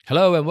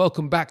Hello and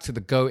welcome back to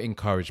the Go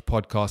Encourage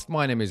podcast.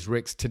 My name is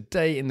Rix.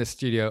 Today in the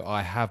studio,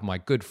 I have my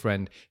good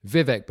friend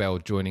Vivek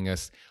Behl joining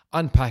us,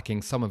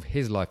 unpacking some of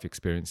his life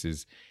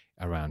experiences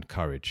around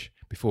courage.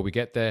 Before we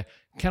get there,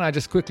 can I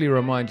just quickly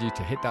remind you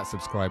to hit that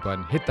subscribe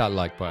button, hit that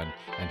like button,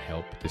 and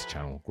help this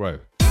channel grow.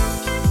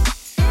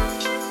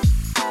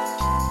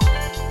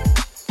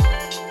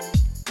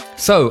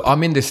 So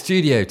I'm in the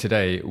studio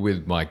today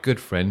with my good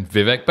friend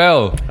Vivek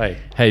Behl. Hey.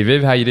 Hey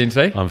Viv, how are you doing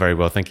today? I'm very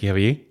well, thank you. How are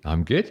you?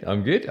 I'm good.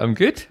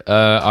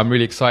 I'm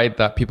really excited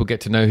that people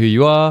get to know who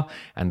you are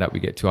and that we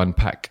get to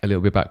unpack a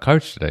little bit about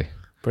courage today.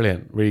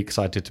 Brilliant. Really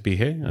excited to be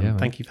here and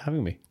thank you for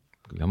having me.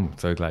 I'm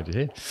so glad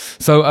you're here.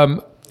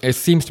 So it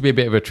seems to be a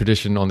bit of a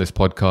tradition on this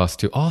podcast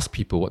to ask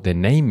people what their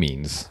name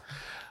means.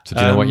 So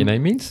do you know what your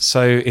name means?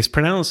 So it's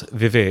pronounced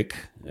Vivek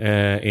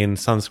in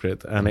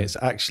Sanskrit and it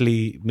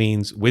actually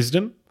means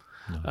wisdom.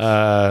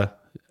 Nice.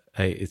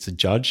 It's a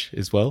judge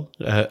as well,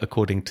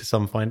 according to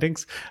some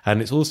findings.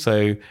 And it's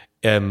also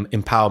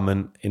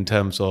empowerment in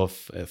terms of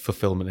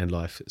fulfillment in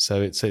life.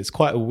 So it's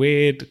quite a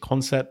weird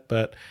concept,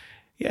 but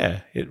yeah,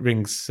 it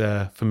rings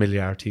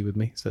familiarity with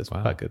me. So it's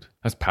quite good.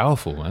 That's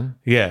powerful, man.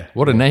 Yeah.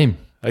 What a name.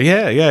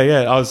 Yeah.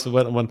 I was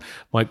when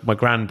my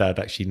granddad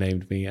actually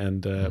named me,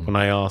 and when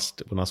I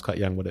was quite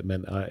young what it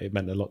meant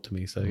a lot to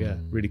me. So yeah,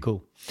 really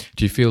cool.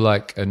 Do you feel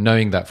like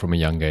knowing that from a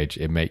young age,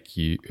 it made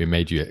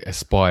you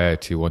aspire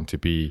to want to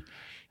be,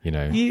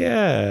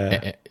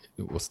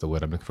 what's the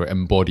word I'm looking for?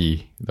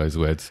 Embody those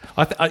words.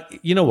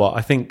 You know what?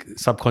 I think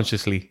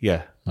subconsciously,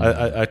 yeah.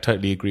 I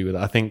totally agree with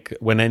that. I think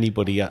when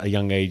anybody at a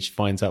young age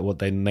finds out what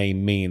their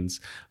name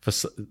means,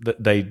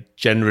 they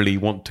generally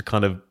want to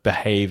kind of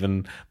behave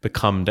and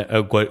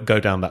go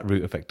down that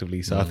route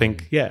effectively. So I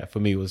think, for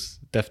me, it was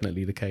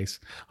definitely the case.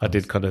 I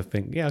did kind of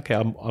think, okay,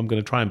 I'm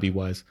going to try and be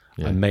wise.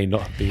 Yeah. I may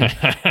not be,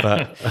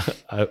 but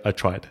I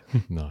tried.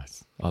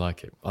 Nice. I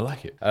like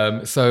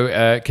it.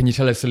 So can you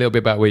tell us a little bit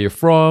about where you're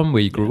from,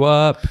 where you grew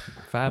up,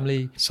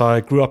 family? So I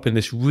grew up in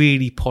this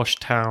really posh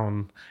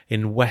town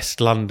in West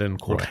London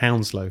called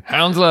Hounslow.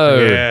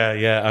 Hounslow.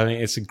 Yeah. I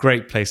mean, it's a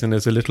great place. And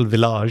there's a little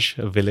village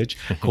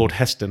called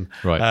Heston.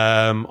 Right.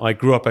 I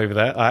grew up over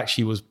there. I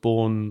actually was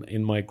born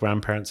in my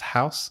grandparents'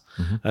 house.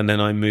 Mm-hmm. And then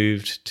I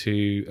moved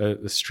to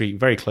a street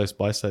very close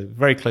by, so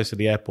very close to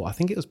the airport. I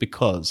think it was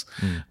because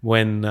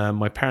when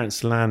my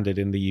parents landed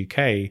in the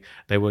UK,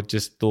 they were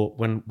just thought,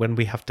 when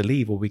we have to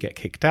leave or we get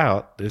kicked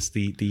out, there's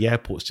the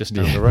airport's just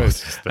down the road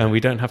and we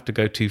don't have to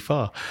go too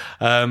far.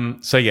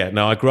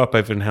 I grew up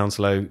over in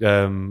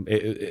Hounslow.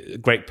 A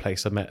great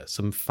place. I met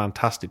some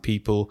fantastic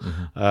people,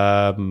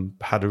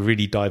 had a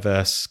really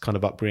diverse kind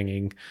of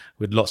upbringing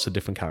with lots of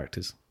different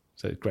characters.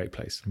 So great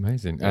place.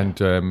 Amazing. Yeah.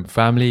 And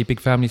family, big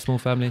family, small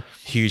family?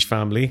 Huge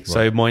family. Right.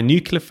 So my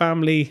nuclear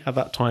family at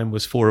that time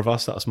was 4 of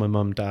us. That was my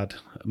mum, dad,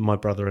 my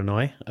brother and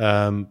I.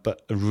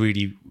 But a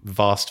really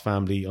vast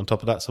family on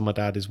top of that. So my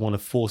dad is one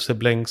of 4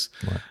 siblings,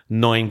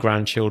 9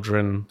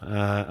 grandchildren,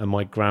 and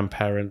my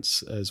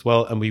grandparents as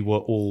well. And we were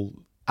all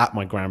at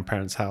my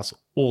grandparents' house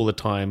all the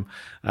time,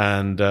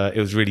 and it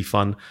was really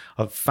fun.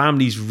 Our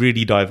family's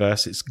really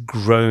diverse. It's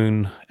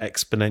grown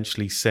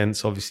exponentially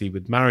since, obviously,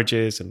 with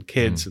marriages and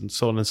kids and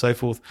so on and so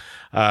forth.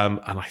 And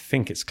I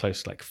think it's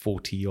close to like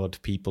 40 odd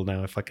people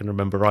now, if I can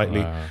remember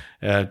rightly.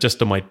 Wow.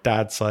 Just on my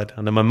dad's side,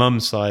 and then my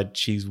mum's side,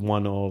 she's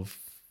one of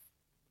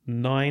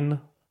 9.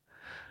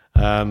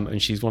 And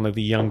she's one of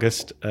the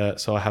youngest.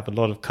 So I have a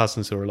lot of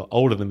cousins who are a lot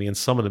older than me, and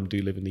some of them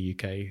do live in the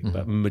UK,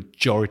 but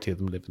majority of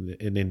them live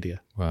in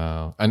India.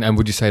 Wow. And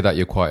would you say that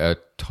you're quite a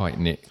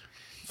tight-knit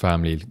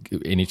family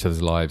in each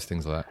other's lives,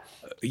 things like that?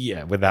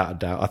 Yeah, without a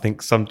doubt. I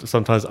think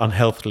sometimes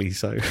unhealthily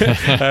so.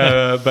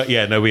 But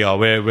yeah, no, we are.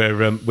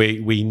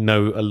 We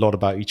know a lot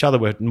about each other.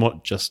 We're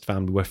not just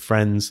family, we're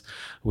friends.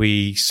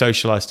 We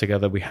socialize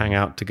together, we hang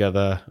out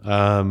together.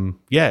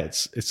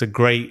 It's a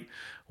great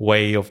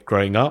way of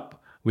growing up.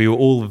 We were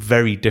all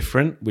very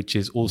different, which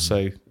is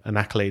also an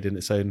accolade in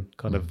its own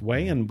kind of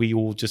way. And we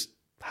all just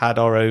had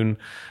our own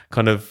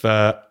kind of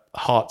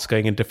hearts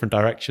going in different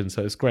directions.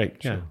 So it's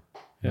great. Sure.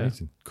 Yeah.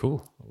 Amazing.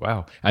 Cool.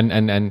 Wow. And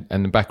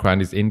the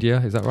background is India,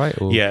 is that right?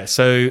 Or? Yeah.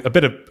 So a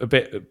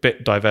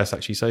bit diverse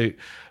actually. So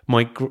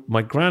my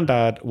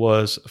granddad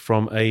was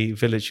from a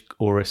village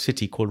or a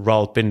city called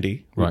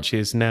Rawalpindi, which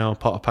is now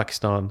part of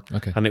Pakistan.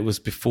 Okay. And it was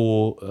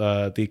before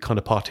the kind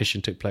of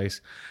partition took place.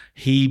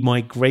 He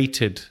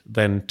migrated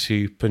then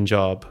to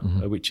Punjab,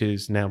 which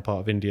is now part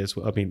of India as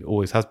well. I mean,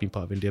 always has been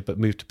part of India, but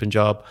moved to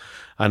Punjab.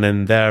 And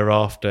then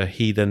thereafter,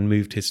 he then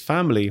moved his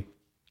family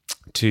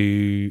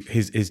to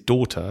his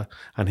daughter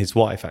and his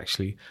wife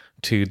actually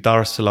to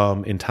Dar es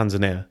Salaam in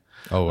Tanzania.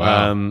 Oh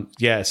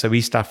wow! So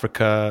East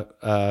Africa.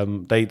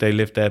 They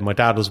lived there. My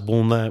dad was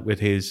born there with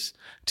his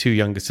 2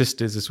 younger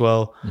sisters as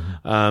well.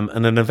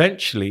 And then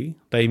eventually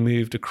they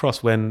moved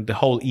across when the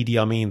whole Idi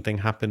Amin thing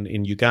happened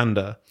in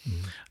Uganda.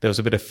 There was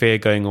a bit of fear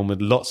going on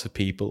with lots of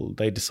people.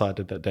 They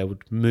decided that they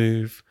would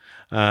move,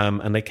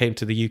 and they came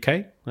to the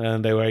UK,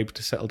 and they were able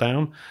to settle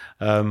down.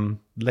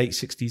 Late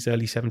 60s,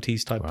 early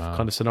 70s type of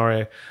kind of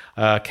scenario.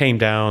 Came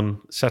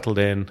down, settled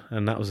in,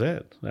 and that was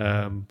it.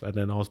 And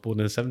then I was born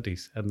in the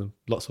 70s, and then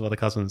lots of other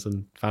cousins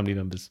and family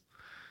members.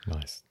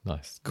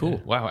 Nice. Cool.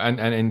 Yeah. Wow. And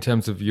in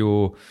terms of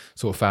your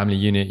sort of family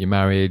unit, you're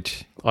married?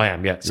 I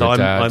am, yeah. So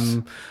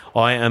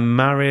I am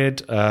married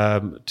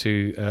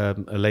to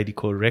a lady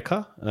called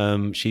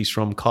Rika. She's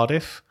from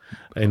Cardiff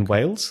in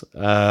Wales.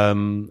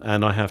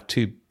 And I have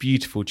 2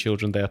 beautiful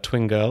children. They are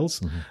twin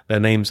girls. Their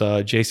names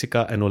are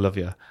Jessica and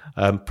Olivia,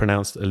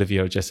 pronounced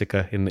Olivia or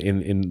Jessica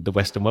in the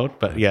Western world.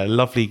 But yeah,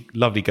 lovely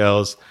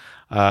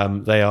I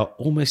They are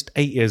almost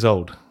 8 years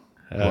old.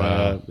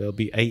 They'll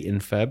be 8 in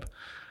Feb.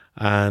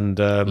 And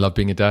love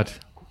being a dad.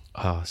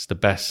 It's the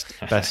best.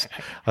 I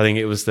think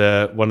it was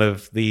one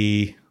of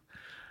the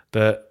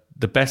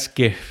best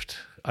gift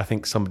I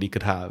think somebody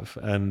could have.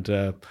 And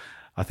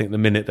I think the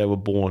minute they were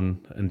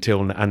born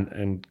until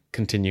and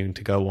continuing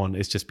to go on,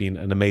 it's just been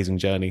an amazing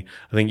journey.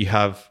 I think you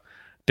have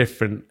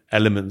different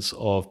elements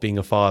of being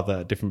a father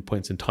at different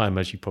points in time,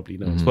 as you probably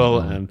know as well.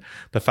 And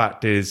the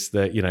fact is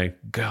that,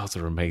 girls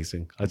are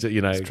amazing.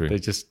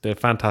 They're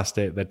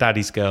fantastic. They're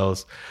daddy's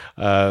girls.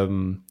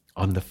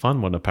 I'm the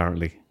fun one,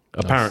 apparently.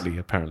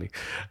 Apparently.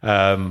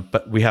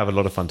 But we have a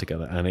lot of fun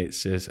together, and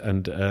it's just,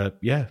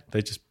 they're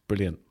just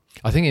brilliant.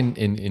 I think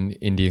in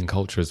Indian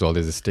culture as well,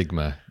 there's a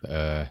stigma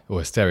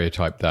or a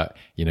stereotype that,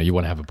 you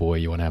want to have a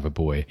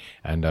boy,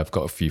 And I've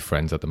got a few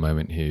friends at the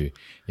moment who,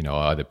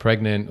 are either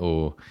pregnant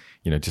or,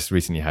 just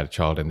recently had a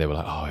child, and they were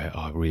like,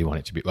 I really want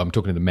it to be, I'm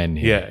talking to the men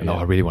here,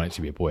 I really want it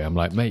to be a boy. I'm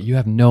like, mate, you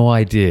have no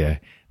idea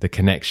the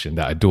connection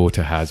that a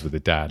daughter has with a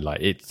dad. Like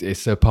it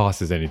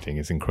surpasses anything.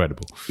 It's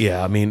incredible.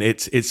 Yeah, I mean,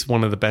 it's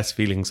one of the best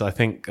feelings. I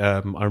think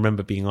I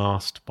remember being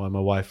asked by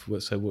my wife,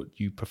 so what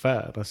do you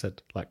prefer? And I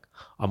said,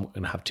 I'm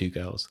going to have 2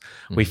 girls.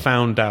 We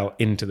found out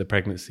into the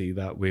pregnancy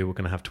that we were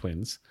going to have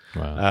twins.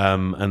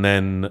 Wow. And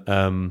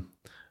then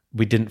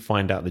we didn't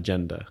find out the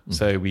gender.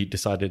 So we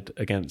decided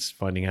against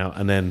finding out.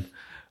 And then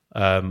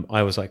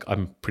I was like,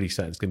 I'm pretty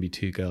certain it's going to be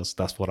 2 girls.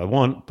 That's what I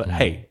want. But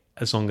hey,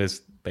 as long as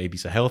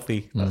babies are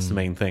healthy, that's the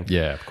main thing.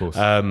 Yeah, of course.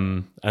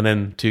 And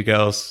then 2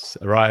 girls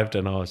arrived,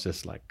 and I was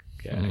just like,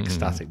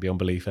 ecstatic beyond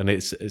belief. And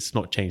it's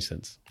not changed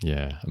since.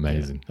 Yeah,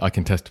 amazing. I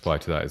can testify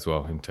to that as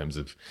well in terms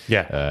of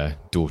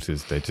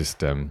daughters. They just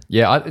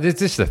there's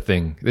just a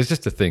thing. There's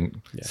just a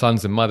thing. Yeah.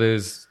 Sons and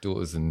mothers,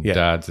 daughters and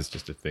dads. It's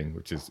just a thing,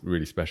 which is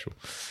really special.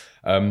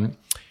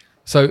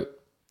 So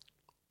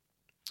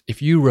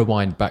if you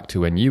rewind back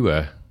to when you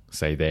were,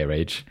 say, their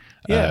age,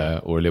 or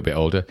a little bit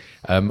older,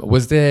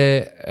 was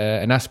there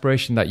an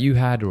aspiration that you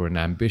had, or an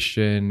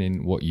ambition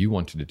in what you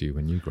wanted to do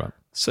when you grew up?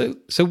 So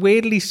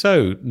weirdly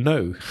so,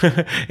 no.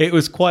 It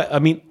was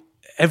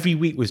every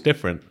week was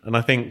different. And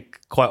I think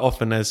quite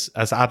often as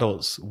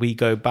adults, we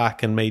go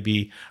back and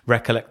maybe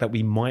recollect that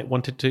we might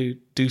wanted to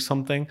do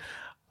something.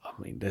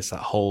 There's that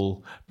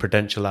whole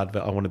Prudential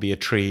advert, I want to be a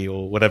tree,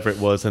 or whatever it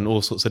was, and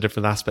all sorts of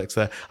different aspects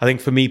there. I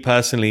think for me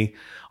personally,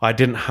 I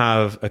didn't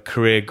have a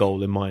career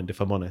goal in mind, if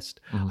I'm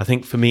honest. I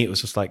think for me, it was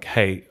just like,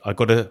 hey,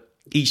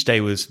 each day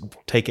was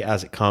take it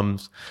as it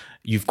comes.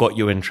 You've got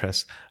your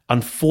interests.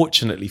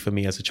 Unfortunately for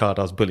me as a child,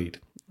 I was bullied.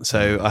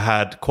 So I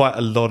had quite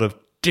a lot of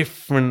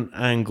different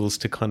angles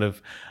to kind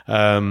of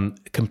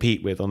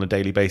compete with on a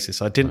daily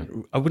basis. I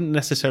wouldn't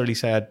necessarily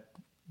say I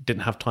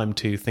didn't have time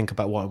to think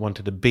about what I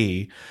wanted to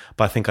be,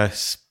 but I think I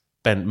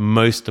spent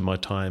most of my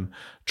time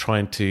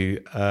trying to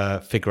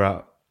figure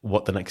out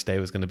what the next day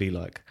was going to be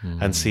like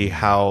and see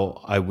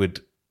how I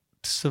would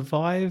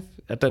survive.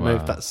 I don't know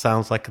if that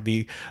sounds like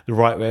the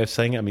right way of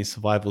saying it.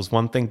 Survival is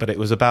one thing, but it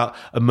was about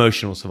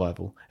emotional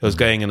survival. It was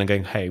going in and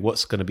going, hey,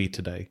 what's going to be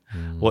today?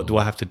 What do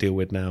I have to deal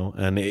with now?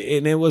 And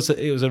it was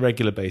a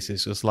regular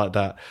basis. It was like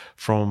that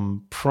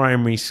from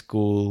primary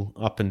school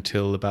up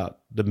until about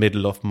the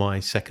middle of my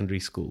secondary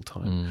school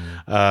time.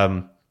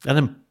 And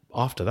then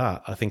after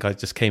that, I think I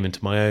just came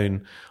into my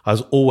own. I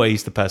was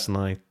always the person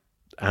I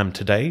am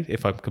today,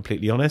 if I'm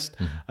completely honest.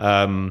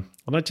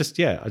 And I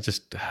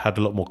just had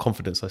a lot more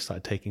confidence. I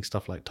started taking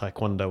stuff like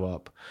Taekwondo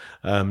up,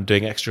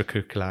 doing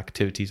extracurricular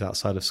activities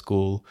outside of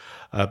school,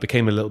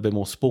 became a little bit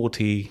more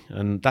sporty,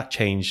 and that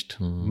changed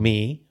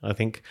me, I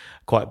think,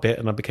 quite a bit.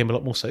 And I became a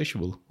lot more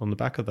sociable on the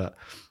back of that.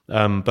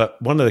 But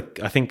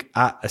I think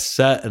at a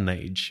certain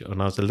age,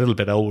 when I was a little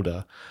bit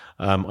older,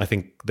 I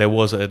think there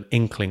was an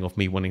inkling of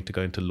me wanting to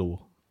go into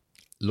law.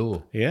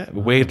 Yeah,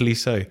 weirdly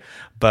so.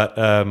 But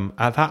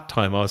at that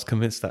time, I was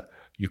convinced that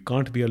you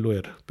can't be a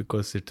lawyer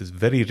because it is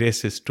very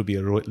racist to be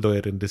a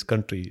lawyer in this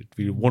country.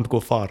 You won't go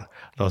far. And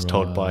I was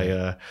told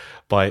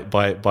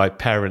by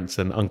parents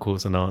and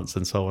uncles and aunts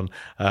and so on.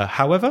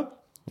 However,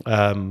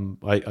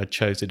 I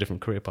chose a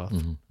different career path.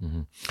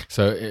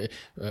 So,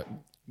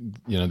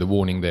 the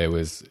warning there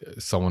was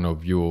someone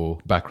of your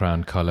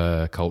background,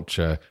 color,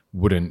 culture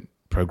wouldn't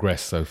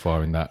progressed so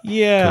far in that.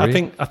 Yeah,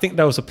 career? I think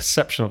there was a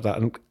perception of that,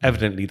 and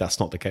evidently that's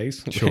not the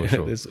case. Sure.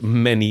 There's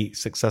many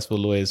successful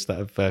lawyers that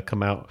have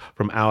come out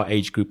from our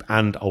age group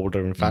and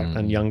older, in fact,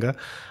 and younger.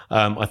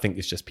 I think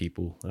it's just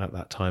people at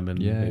that time,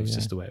 and it was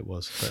just the way it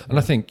was. But, and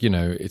I think, you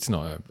know, it's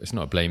not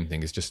a blame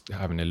thing. It's just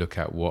having a look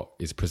at what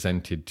is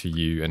presented to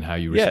you and how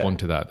you respond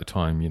to that at the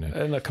time, you know.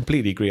 And I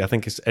completely agree. I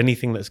think it's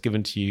anything that's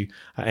given to you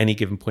at any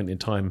given point in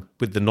time,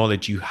 with the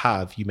knowledge you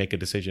have, you make a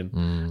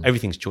decision.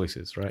 Everything's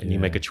choices, right? And you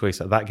make a choice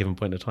at that given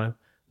point in time.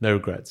 No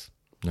regrets.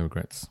 No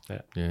regrets.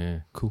 Yeah.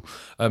 Cool.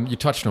 You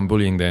touched on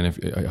bullying then.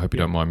 I hope you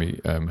don't mind me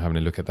having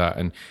a look at that.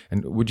 And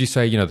would you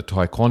say, you know, the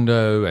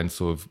taekwondo and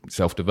sort of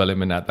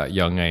self-development at that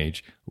young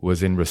age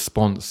was in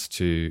response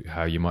to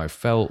how you might have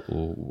felt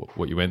or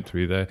what you went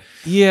through there?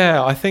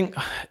 Yeah, I think,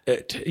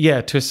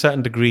 to a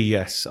certain degree,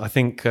 yes. I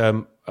think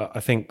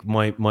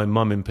my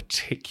mum in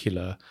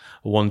particular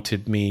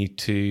wanted me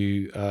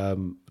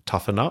to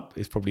toughen up,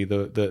 is probably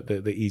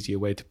the easier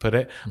way to put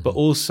it, but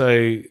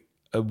also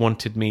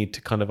wanted me to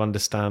kind of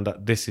understand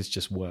that this is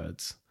just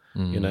words.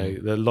 You know,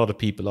 a lot of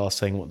people are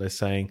saying what they're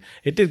saying.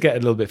 It did get a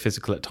little bit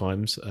physical at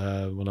times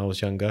when I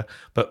was younger,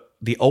 but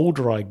the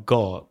older I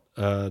got,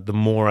 the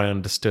more I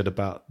understood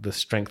about the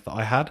strength that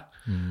I had.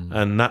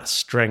 And that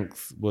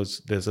strength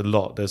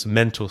there's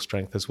mental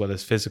strength as well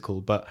as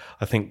physical, but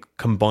I think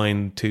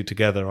combined two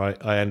together,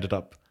 I ended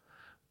up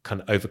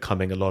kind of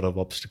overcoming a lot of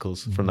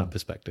obstacles from that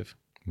perspective.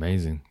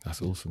 Amazing.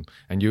 That's awesome.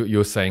 And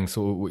you're saying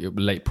sort of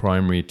late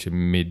primary to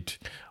mid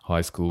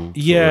high school?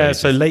 Yeah,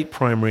 so late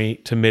primary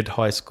to mid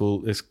high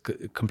school is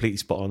completely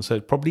spot on. So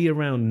probably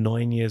around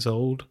 9 years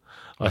old,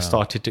 I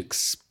started to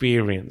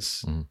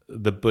experience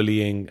the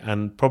bullying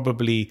and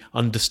probably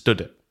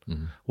understood it.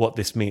 What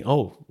this means.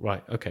 Oh,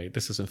 right. Okay.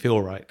 This doesn't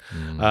feel right.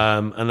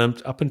 And then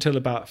up until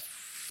about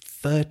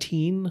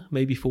 13,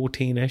 maybe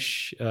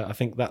 14-ish, I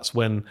think that's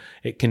when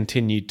it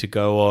continued to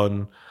go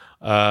on.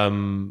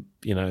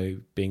 You know,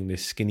 being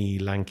this skinny,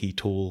 lanky,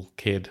 tall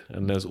kid,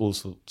 and there's all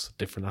sorts of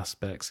different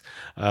aspects.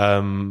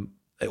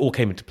 It all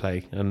came into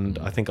play, and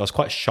I think I was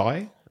quite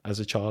shy as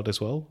a child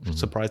as well,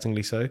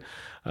 surprisingly so.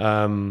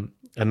 And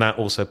that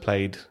also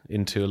played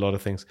into a lot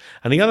of things.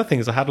 And the other thing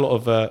is I had a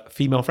lot of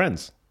female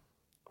friends.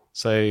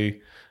 So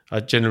I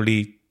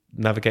generally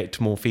navigate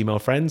to more female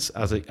friends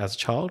as a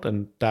child,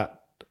 and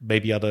that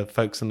maybe other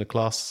folks in the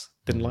class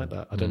didn't like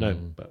that. I don't know,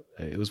 but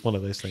it was one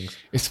of those things.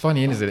 It's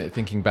funny, isn't it?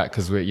 Thinking back,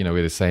 because we're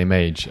the same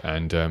age,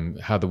 and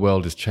how the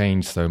world has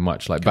changed so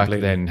much. Like completely.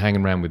 Back then,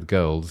 hanging around with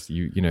girls,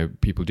 you know,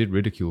 people did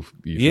ridicule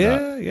you for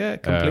that. Yeah,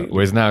 completely.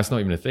 Whereas now it's not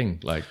even a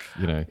thing. Like,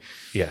 you know,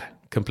 yeah,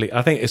 completely.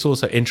 I think it's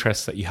also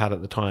interests that you had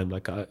at the time.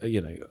 Like, I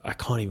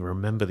can't even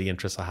remember the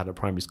interests I had at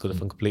primary school,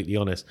 if I'm completely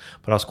honest.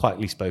 But I was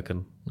quietly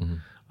spoken.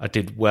 I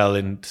did well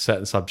in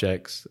certain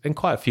subjects, and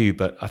quite a few.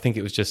 But I think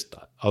it was just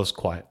I was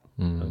quiet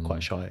and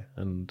quite shy,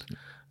 and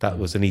that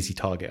was an easy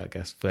target, I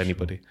guess, for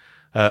anybody.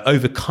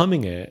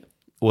 Overcoming it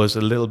was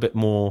a little bit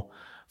more,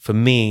 for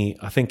me,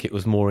 I think it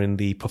was more in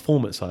the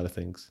performance side of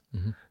things.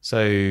 So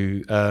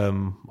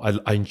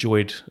I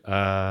enjoyed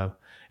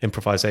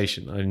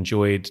improvisation. I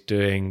enjoyed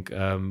doing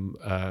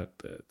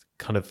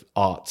kind of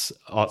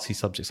artsy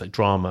subjects like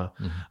drama.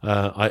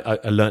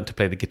 I learned to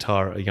play the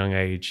guitar at a young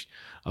age.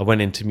 I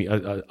went into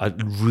I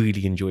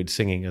really enjoyed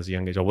singing as a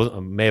young age. I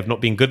may have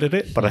not been good at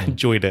it, but I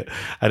enjoyed it.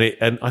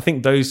 And I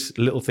think those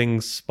little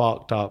things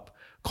sparked up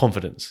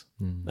confidence.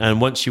 And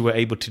once you were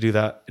able to do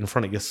that in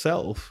front of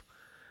yourself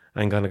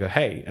and kind of go,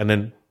 hey, and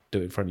then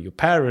do it in front of your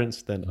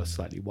parents, then a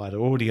slightly wider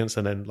audience.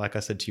 And then, like I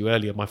said to you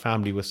earlier, my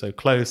family was so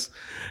close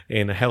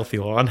in a healthy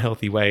or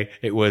unhealthy way.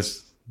 It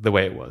was the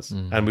way it was.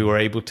 And we were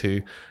able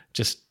to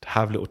just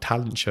have little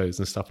talent shows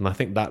and stuff. And I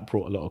think that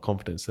brought a lot of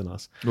confidence in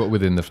us. What,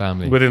 within the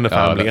family? Within the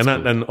family. And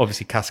that then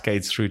obviously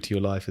cascades through to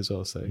your life as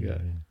well. So, yeah.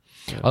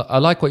 I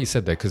like what you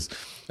said there, because,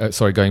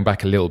 going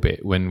back a little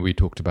bit, when we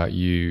talked about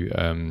you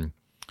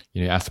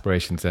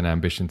aspirations and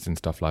ambitions and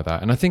stuff like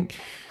that. And I think,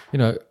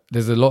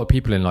 there's a lot of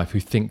people in life who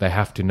think they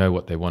have to know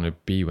what they want to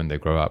be when they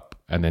grow up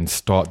and then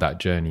start that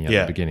journey at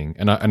the beginning.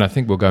 And I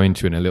think we'll go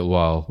into it in a little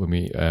while when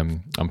we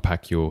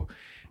unpack your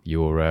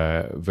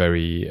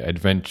very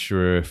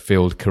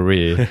adventure-filled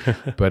career,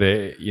 but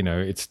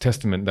it's a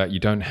testament that you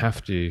don't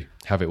have to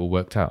have it all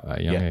worked out at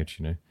a young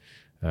age.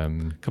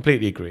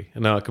 Completely agree.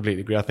 No, I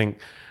completely agree. I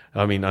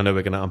know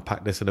we're going to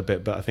unpack this in a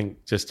bit, but I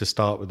think just to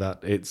start with that,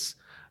 it's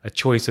a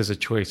choice is a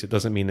choice. It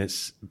doesn't mean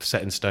it's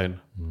set in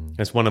stone.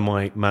 It's one of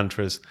my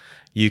mantras.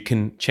 You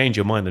can change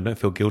your mind and don't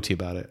feel guilty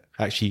about it.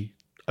 Actually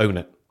own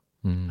it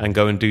and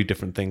go and do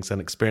different things and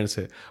experience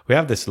it. We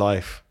have this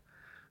life.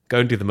 Go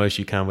and do the most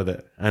you can with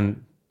it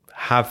and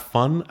have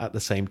fun at the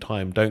same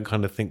time. Don't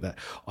kind of think that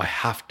I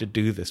have to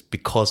do this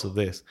because of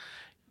this.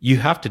 You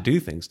have to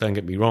do things, don't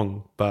get me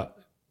wrong, but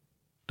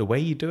the way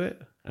you do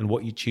it and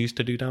what you choose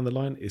to do down the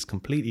line is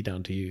completely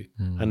down to you.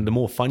 And the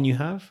more fun you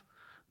have,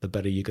 the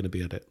better you're going to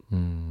be at it.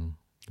 The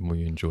more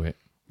you enjoy it.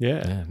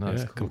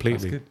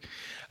 Completely. That's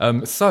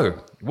good.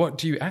 So what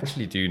do you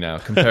actually do now?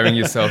 Comparing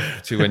yourself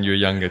to when you were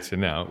younger to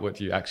now, what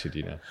do you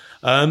actually do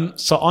now?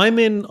 So I'm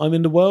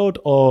in the world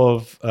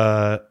of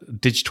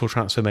digital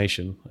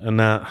transformation,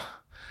 and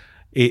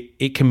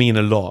it can mean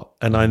a lot.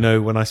 And I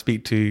know when I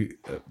speak to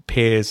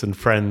peers and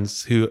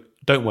friends who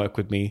don't work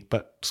with me,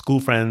 but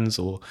school friends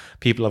or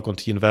people I've gone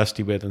to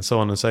university with and so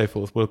on and so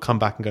forth, will come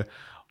back and go,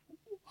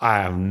 I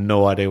have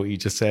no idea what you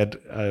just said,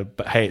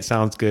 but hey, it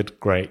sounds good.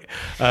 Great.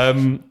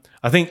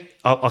 I think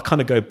I'll kind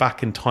of go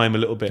back in time a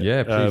little bit.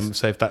 Yeah, please.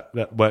 So if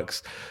that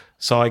works.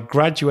 So I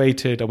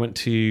graduated, I went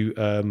to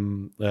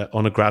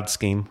on a grad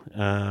scheme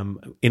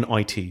in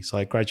IT. So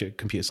I graduated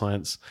computer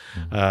science,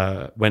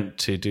 went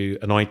to do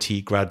an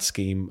IT grad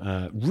scheme,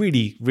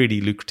 really,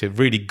 really lucrative,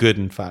 really good,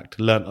 in fact.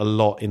 Learned a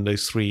lot in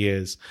those 3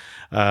 years.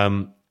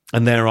 And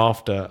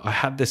thereafter, I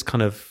had this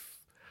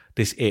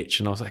itch,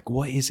 and I was like,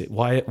 what is it?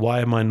 Why do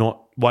I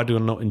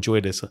not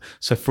enjoy this?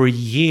 So for a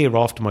year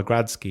after my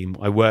grad scheme,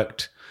 I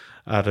worked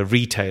at a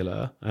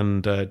retailer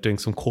and doing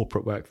some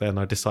corporate work there, and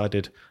I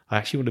decided I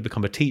actually want to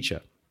become a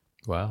teacher.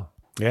 Wow.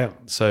 Yeah.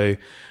 So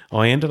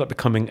I ended up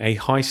becoming a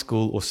high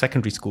school or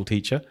secondary school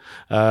teacher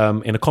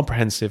in a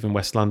comprehensive in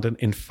West London.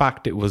 In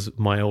fact, it was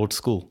my old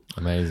school.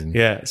 Amazing.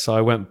 Yeah. So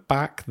I went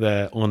back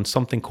there on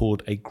something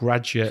called a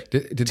graduate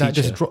Did teacher. that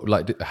just drop?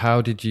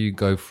 How did you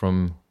go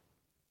from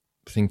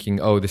thinking,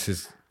 oh, this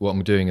is what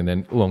I'm doing, and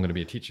then, oh, I'm going to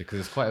be a teacher?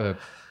 Because it's quite a...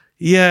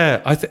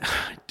 Yeah.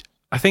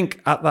 I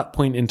think at that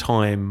point in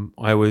time,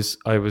 I was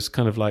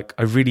kind of like,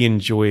 I really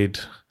enjoyed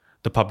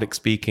the public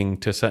speaking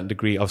to a certain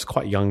degree. I was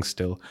quite young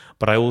still,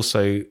 but I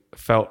also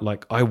felt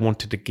like I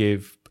wanted to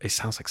give, it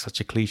sounds like such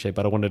a cliche,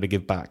 but I wanted to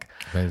give back.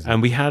 Amazing.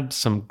 And we had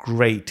some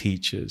great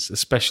teachers,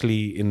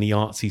 especially in the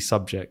artsy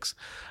subjects.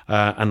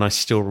 And I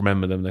still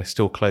remember them. They're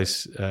still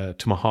close to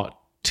my heart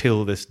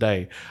till this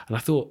day. And I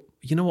thought,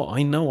 you know what?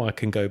 I know I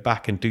can go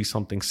back and do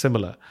something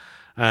similar.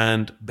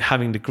 And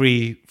having a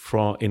degree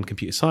in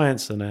computer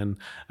science, and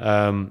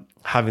then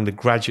having the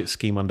graduate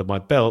scheme under my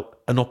belt,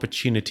 an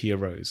opportunity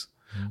arose.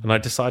 And I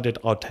decided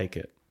I'd take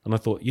it. And I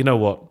thought, you know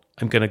what?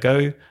 I'm going to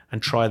go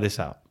and try this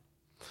out.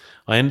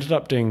 I ended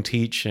up doing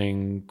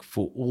teaching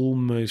for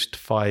almost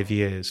 5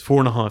 years,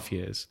 4.5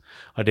 years.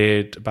 I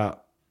did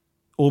about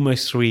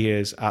almost 3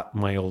 years at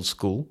my old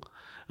school.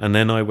 And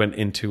then I went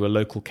into a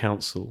local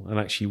council and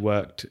actually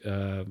worked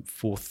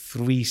for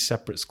 3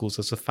 separate schools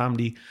as a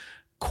family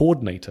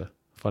coordinator,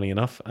 funny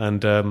enough, and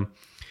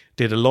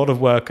did a lot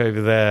of work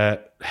over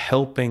there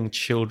helping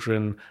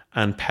children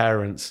and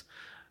parents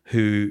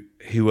who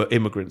were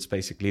immigrants,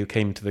 basically, who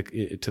came to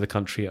the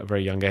country at a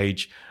very young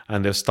age,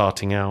 and they were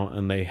starting out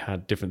and they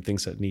had different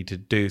things that needed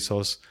to do.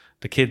 So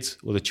the kids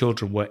or the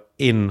children were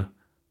in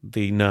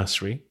the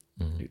nursery,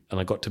 and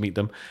I got to meet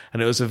them.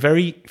 And it was a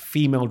very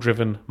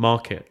female-driven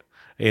market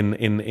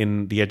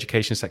in the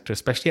education sector,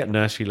 especially at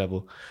nursery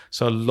level.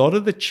 So a lot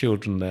of the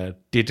children there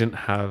didn't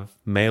have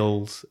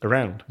males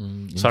around.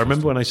 So I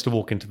remember when I used to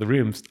walk into the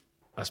rooms,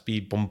 I'd be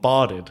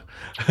bombarded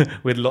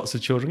with lots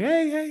of children.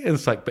 Hey. And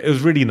it's like, but it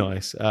was really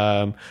nice.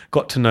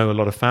 Got to know a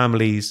lot of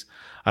families.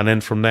 And then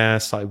from there,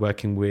 started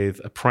working with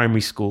a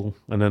primary school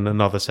and then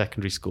another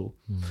secondary school.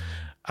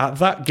 At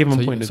that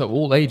given point... So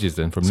all ages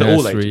then, from nursery,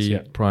 all ages,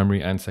 yeah.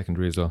 Primary and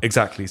secondary as well?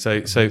 Exactly.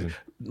 So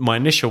my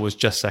initial was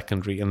just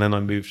secondary, and then I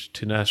moved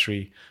to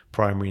nursery,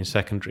 primary and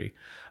secondary.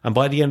 And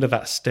by the end of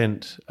that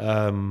stint,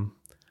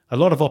 a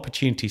lot of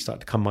opportunities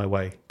started to come my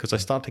way because I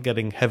started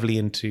getting heavily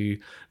into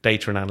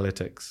data and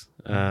analytics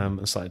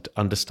and started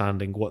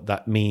understanding what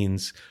that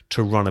means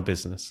to run a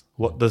business.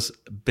 What does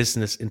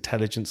business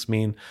intelligence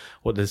mean?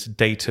 What does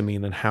data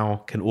mean? And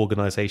how can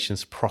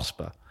organizations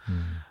prosper?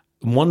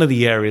 One of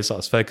the areas I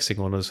was focusing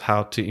on was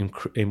how to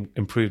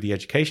improve the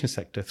education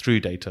sector through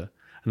data.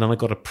 And then I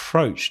got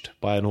approached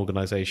by an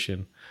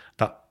organization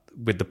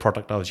with the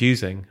product I was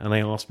using, and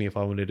they asked me if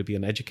I wanted to be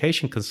an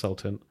education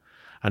consultant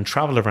and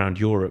travel around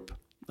Europe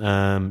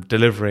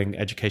delivering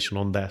education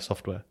on their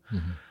software.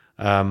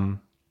 And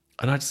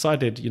I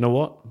decided, you know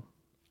what?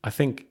 I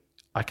think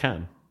I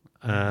can.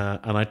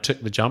 And I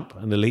took the jump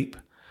and the leap.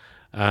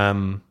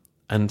 And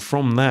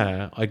from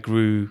there, I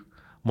grew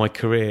my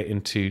career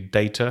into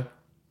data,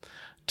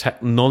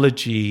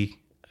 technology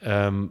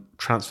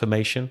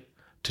transformation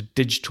to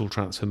digital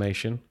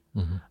transformation.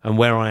 And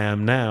where I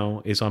am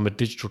now is I'm a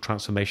digital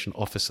transformation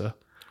officer,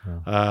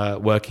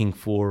 working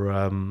for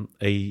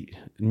a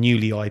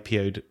newly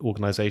IPO'd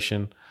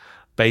organization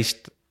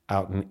based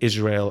out in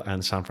Israel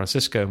and San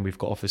Francisco. And we've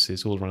got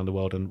offices all around the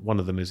world. And one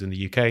of them is in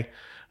the UK.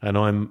 And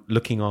I'm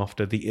looking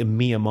after the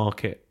EMEA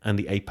market and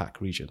the APAC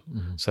region.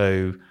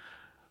 So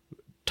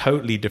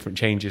totally different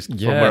changes from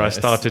where I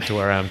started to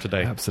where I am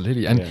today.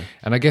 Absolutely. And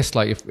I guess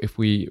like if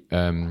we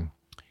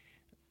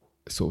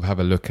sort of have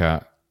a look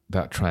at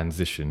that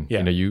transition,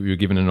 you know, you were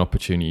given an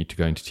opportunity to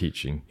go into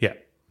teaching. Yeah.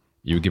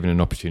 You were given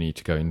an opportunity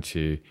to go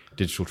into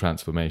digital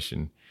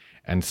transformation.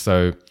 And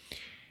so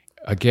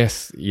I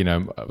guess, you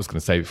know, I was going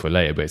to save it for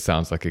later, but it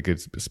sounds like a good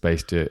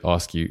space to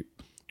ask you,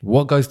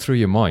 what goes through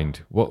your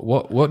mind?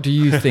 What do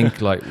you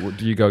think? Like, what,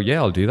 do you go, yeah,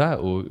 I'll do that?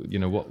 Or, you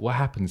know, what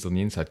happens on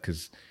the inside?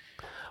 Because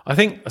I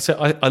think so.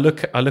 I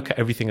look at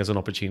everything as an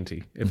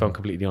opportunity. If I'm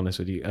completely honest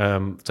with you,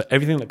 so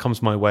everything that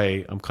comes my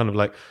way, I'm kind of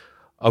like,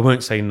 I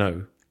won't say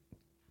no.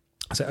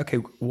 I say, okay,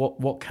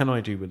 what can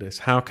I do with this?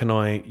 How can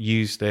I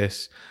use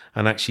this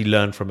and actually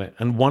learn from it?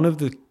 And one of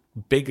the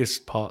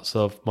biggest parts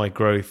of my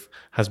growth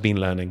has been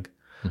learning,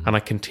 and I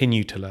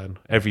continue to learn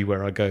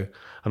everywhere I go.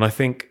 And I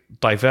think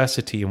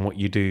diversity in what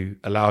you do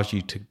allows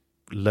you to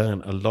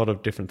learn a lot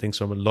of different things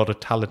from a lot of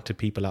talented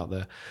people out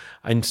there.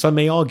 And some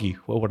may argue,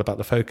 well, what about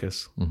the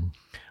focus?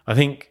 I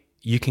think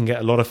you can get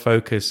a lot of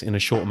focus in a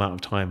short amount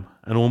of time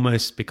and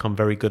almost become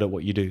very good at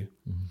what you do.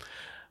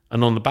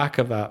 And on the back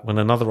of that, when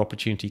another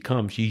opportunity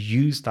comes, you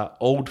use that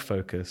old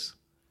focus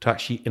to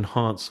actually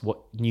enhance what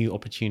new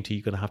opportunity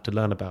you're going to have to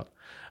learn about.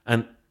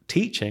 And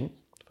teaching,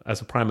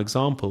 as a prime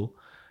example,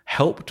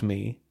 helped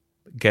me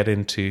get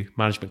into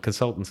management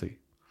consultancy.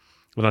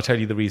 And I'll tell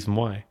you the reason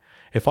why.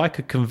 If I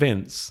could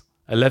convince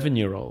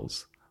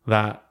 11-year-olds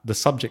that the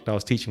subject I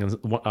was teaching, and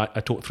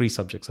I taught 3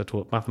 subjects. I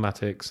taught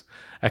mathematics,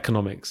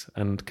 economics,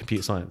 and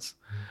computer science.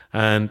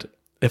 And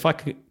if I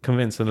could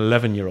convince an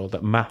 11-year-old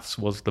that maths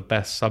was the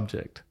best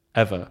subject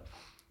ever,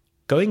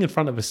 going in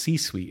front of a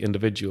C-suite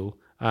individual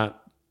at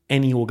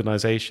any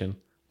organization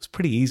was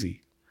pretty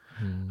easy.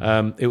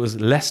 It was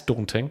less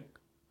daunting,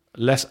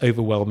 less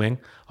overwhelming.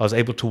 I was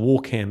able to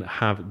walk in,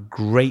 have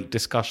great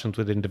discussions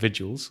with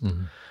individuals,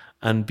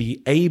 and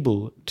be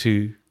able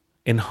to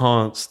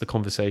enhance the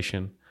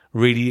conversation,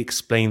 really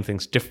explain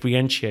things,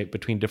 differentiate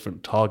between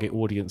different target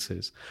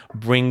audiences,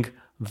 bring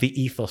the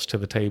ethos to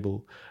the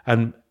table,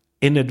 and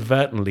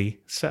inadvertently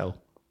sell.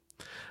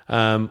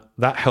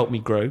 That helped me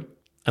grow.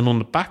 And on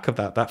the back of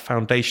that, that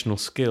foundational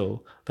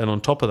skill, then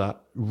on top of that,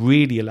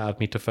 really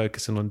allowed me to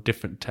focus in on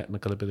different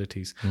technical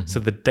abilities. So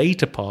the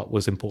data part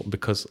was important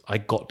because I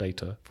got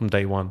data from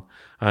day one.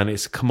 And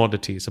it's a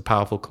commodity. It's a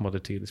powerful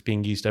commodity that's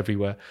being used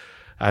everywhere.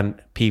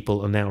 And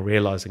people are now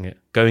realizing it.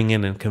 Going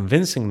in and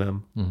convincing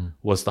them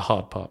was the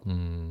hard part.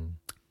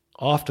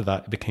 After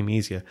that, it became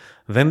easier.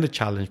 Then the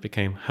challenge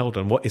became, hold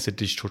on, what is a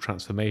digital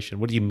transformation?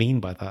 What do you mean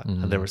by that?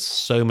 And there are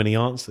so many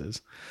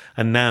answers.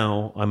 And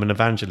now I'm an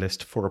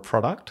evangelist for a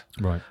product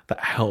that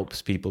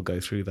helps people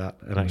go through that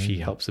and actually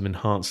helps them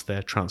enhance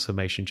their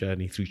transformation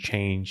journey through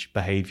change,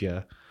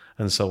 behavior,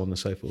 and so on and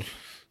so forth.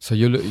 So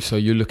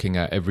you're looking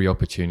at every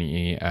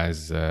opportunity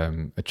as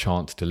a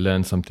chance to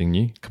learn something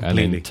new,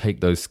 Completely. and then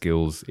take those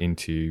skills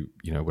into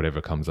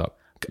whatever comes up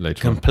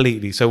later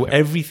Completely. On. So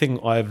everything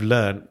I've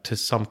learned to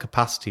some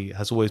capacity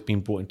has always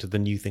been brought into the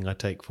new thing I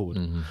take forward.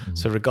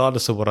 So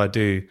regardless of what I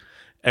do,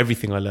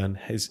 everything I learn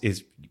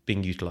is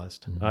being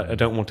utilized. I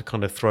don't want to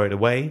kind of throw it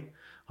away.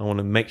 I want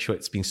to make sure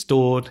it's been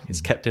stored,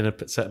 it's kept in a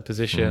certain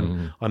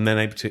position. I'm then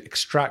able to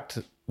extract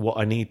what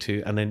I need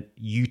to and then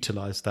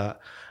utilize that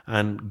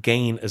and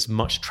gain as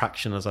much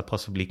traction as I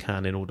possibly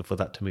can in order for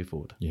that to move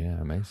forward.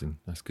 Yeah, amazing.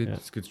 That's good.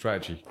 That's good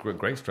strategy.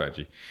 Great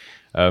strategy.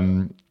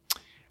 Drilling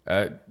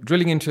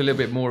into a little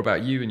bit more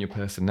about you and your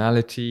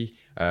personality,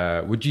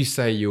 would you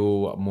say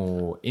you're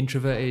more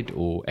introverted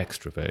or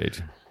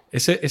extroverted?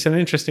 It's an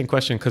interesting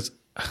question because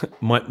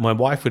my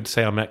wife would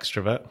say I'm an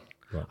extrovert.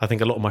 Right. I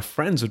think a lot of my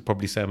friends would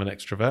probably say I'm an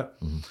extrovert.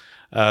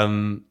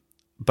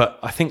 But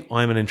I think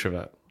I'm an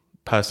introvert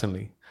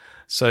personally.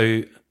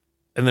 So,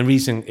 and the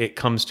reason it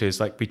comes to is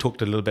like we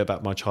talked a little bit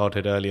about my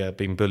childhood earlier,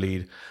 being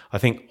bullied. I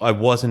think I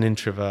was an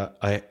introvert.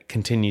 I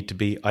continued to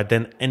be. I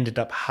then ended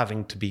up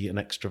having to be an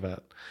extrovert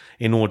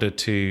in order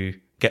to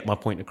get my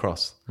point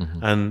across.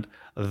 And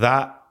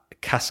that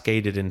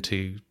cascaded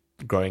into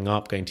growing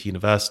up, going to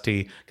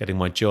university, getting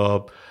my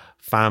job,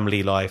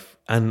 family life.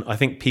 And I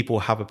think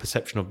people have a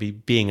perception of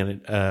being an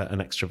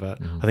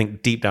extrovert. I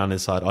think deep down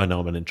inside, I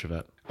know I'm an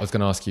introvert. I was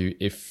going to ask you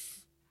if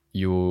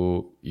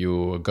you're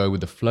a go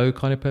with the flow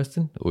kind of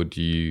person, or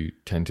do you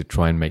tend to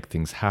try and make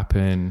things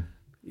happen?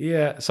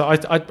 Yeah, so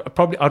I'd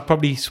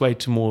probably sway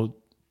to more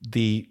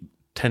the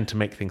tend to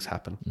make things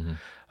happen.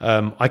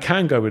 I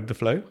can go with the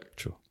flow.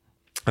 Sure.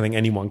 I think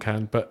anyone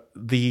can, but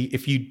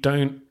if you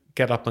don't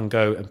get up and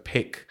go and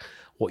pick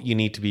what you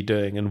need to be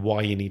doing and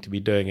why you need to be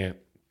doing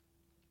it,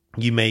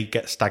 you may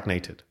get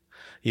stagnated.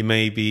 You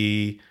may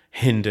be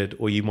hindered,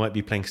 or you might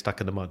be playing stuck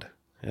in the mud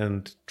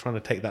and trying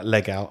to take that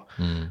leg out,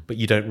 but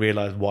you don't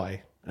realize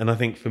why. And I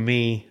think for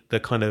me, the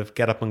kind of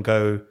get up and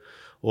go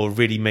or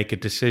really make a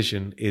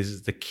decision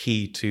is the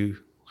key to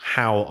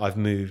how I've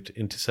moved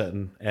into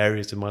certain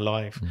areas in my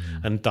life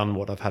and done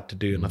what I've had to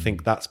do. And I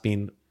think that's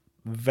been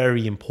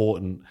very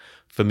important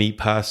for me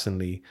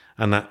personally.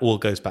 And that all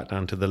goes back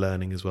down to the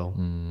learning as well.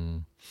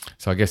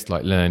 So I guess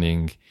like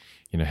learning,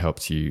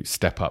 helps you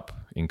step up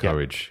in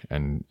courage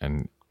and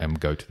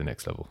go to the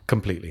next level.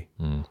 Completely.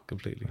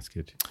 That's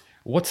good.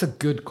 What's a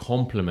good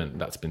compliment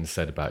that's been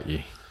said about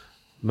you?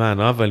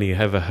 Man, I've only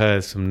ever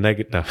heard some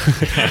negative.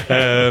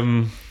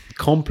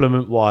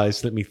 Compliment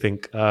wise, let me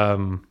think.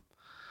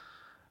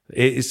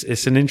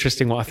 It's an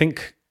interesting one. I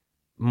think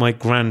my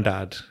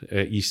granddad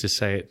used to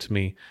say it to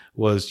me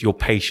was, your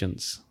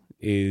patience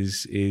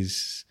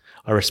is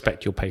I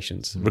respect your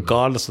patience,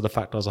 regardless of the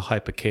fact I was a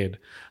hyper kid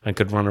and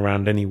could run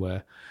around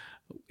anywhere.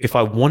 If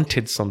I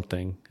wanted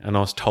something and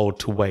I was told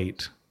to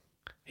wait,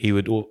 he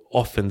would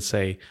often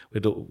say,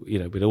 with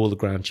all the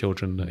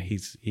grandchildren that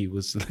he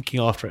was looking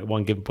after at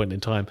one given point in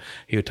time,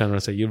 he would turn around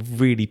and say, "You're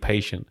really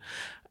patient."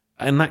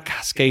 And that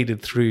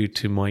cascaded through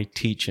to my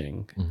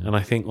teaching. And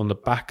I think on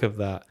the back of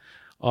that,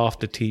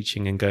 after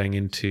teaching and going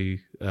into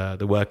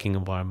the working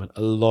environment,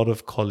 a lot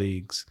of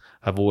colleagues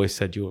have always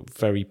said, "You're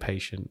very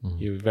patient.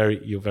 You're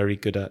very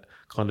good at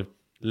kind of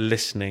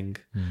listening,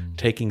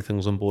 taking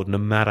things on board, no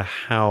matter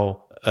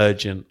how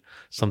urgent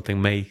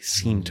something may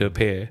seem to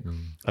appear."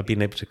 I've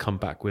been able to come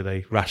back with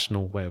a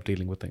rational way of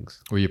dealing with things.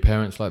 Were your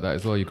parents like that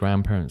as well? Your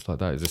grandparents like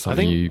that? Is this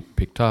something you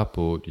picked up,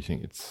 or do you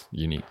think it's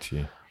unique to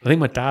you? I think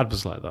my dad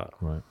was like that.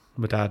 Right.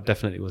 My dad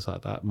definitely was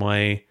like that.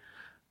 My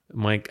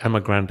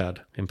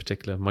granddad in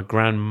particular. My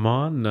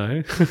grandma,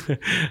 no.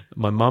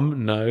 My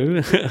mum,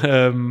 no.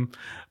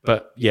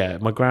 But yeah,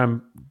 my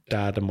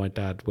granddad and my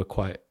dad were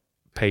quite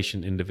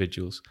patient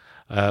individuals.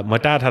 My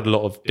dad had a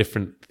lot of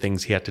different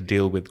things he had to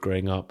deal with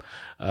growing up.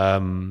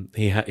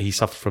 He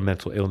suffered from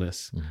mental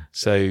illness.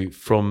 So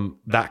from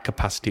that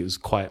capacity, it was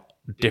quite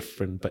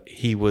different, but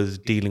he was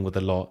dealing with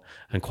a lot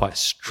and quite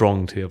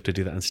strong to be able to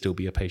do that and still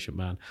be a patient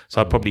man.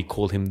 So I'd probably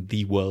call him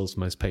the world's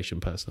most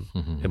patient person,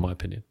 in my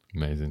opinion.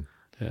 Amazing.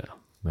 Yeah.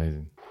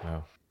 Amazing.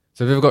 Wow.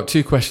 So we've got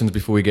 2 questions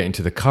before we get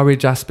into the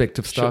courage aspect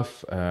of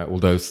stuff. Sure.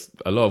 Although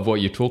a lot of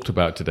what you talked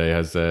about today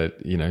has,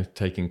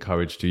 taking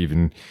courage to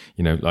even,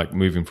 like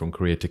moving from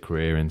career to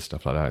career and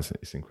stuff like that.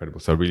 It's incredible.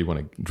 So I really want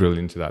to drill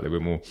into that a little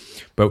bit more.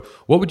 But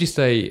what would you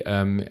say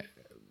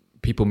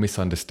people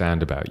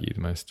misunderstand about you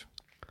the most?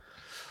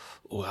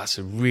 Oh, that's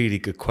a really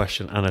good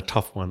question and a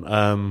tough one.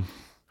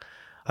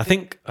 I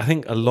think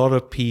a lot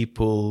of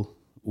people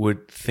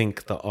would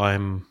think that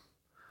I'm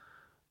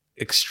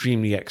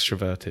extremely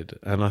extroverted,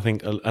 and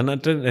I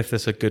don't know if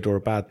that's a good or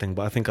a bad thing,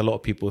 but I think a lot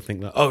of people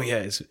think that, oh yeah,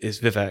 it's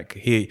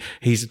Vivek.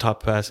 He's the type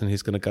of person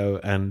who's going to go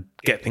and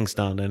get things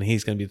done, and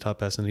he's going to be the type of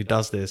person who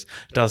does this,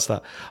 does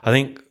that. I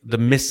think the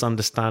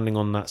misunderstanding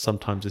on that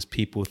sometimes is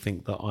people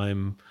think that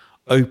I'm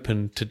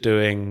open to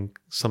doing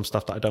some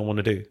stuff that I don't want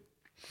to do.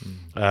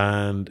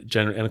 And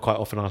quite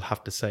often I'll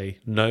have to say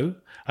no,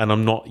 and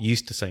I'm not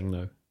used to saying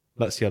no.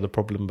 That's the other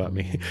problem about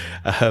me.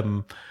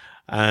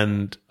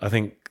 And I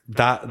think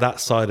that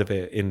side of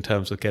it, in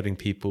terms of getting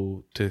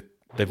people to,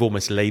 they've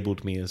almost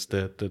labeled me as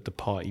the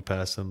party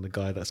person, the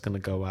guy that's going to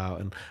go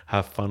out and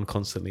have fun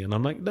constantly. And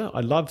I'm like, no,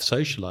 I love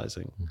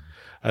socializing.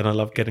 And I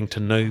love getting to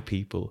know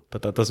people,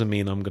 but that doesn't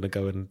mean I'm going to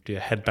go and be a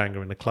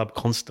headbanger in a club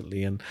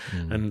constantly and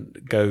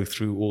go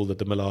through all the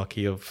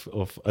malarkey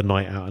of a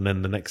night out and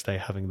then the next day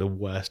having the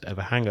worst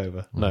ever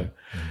hangover. No,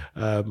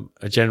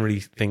 I generally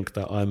think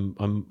that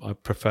I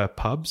prefer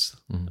pubs,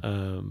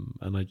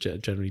 and I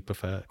generally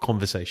prefer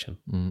conversation.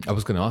 I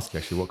was going to ask you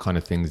actually, what kind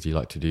of things do you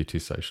like to do to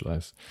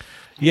socialize?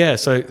 Yeah,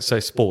 so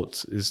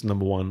sports is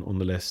number one on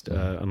the list,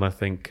 and I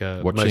think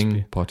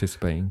watching,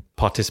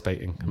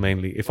 participating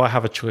mainly. If I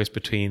have a choice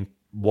between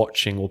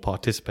watching or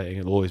participating,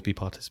 it'll always be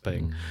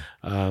participating.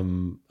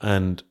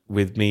 And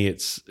with me,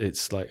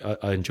 it's like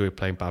I enjoy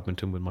playing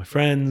badminton with my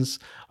friends.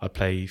 I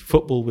play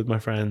football with my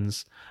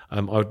friends. I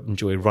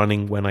enjoy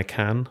running when I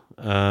can,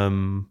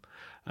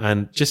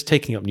 and just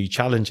taking up new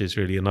challenges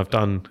really. And I've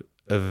done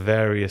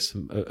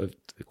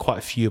quite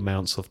a few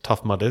amounts of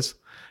Tough Mudders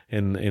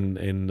in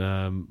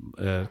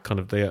kind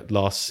of the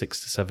last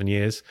 6 to 7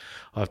 years.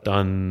 I've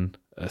done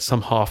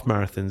some half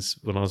marathons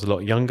when I was a lot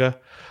younger.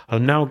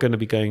 I'm now going to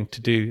be going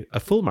to do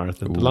a full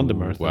marathon, the London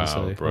Marathon. Wow,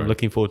 so bro. I'm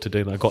looking forward to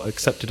doing that. I got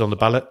accepted on the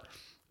ballot.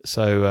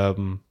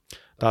 So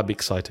that'd be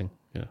exciting.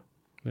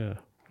 Yeah.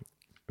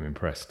 I'm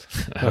impressed.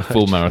 A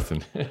full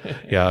marathon.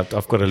 Yeah,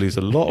 I've got to lose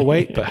a lot of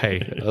weight, but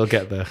hey, I'll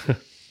get there.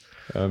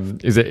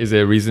 Is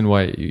there a reason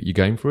why you're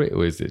going for it,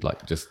 or is it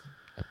like just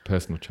a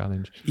personal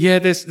challenge? Yeah,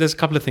 there's a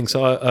couple of things.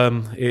 So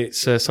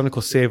it's something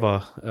called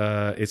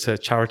Seva. It's a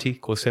charity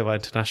called Seva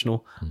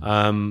International,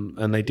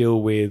 and they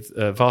deal with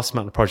a vast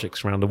amount of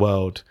projects around the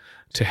world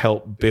to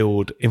help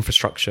build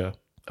infrastructure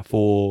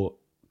for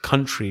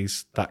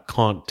countries that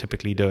can't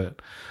typically do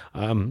it.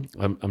 I'm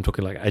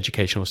talking like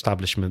educational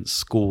establishments,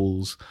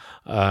 schools,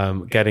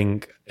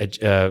 getting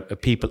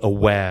people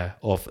aware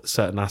of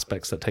certain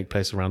aspects that take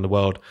place around the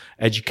world.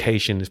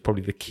 Education is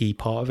probably the key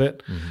part of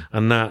it,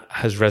 and that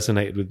has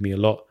resonated with me a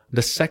lot.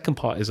 The second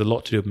part is a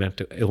lot to do with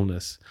mental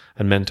illness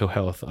and mental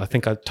health. I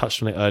think I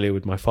touched on it earlier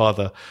with my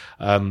father.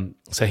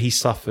 So he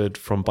suffered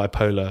from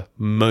bipolar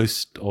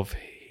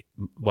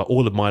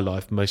all of my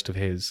life, most of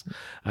his,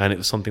 and it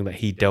was something that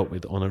he dealt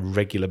with on a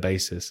regular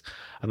basis.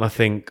 And I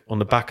think on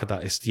the back of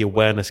that is the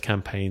awareness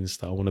campaigns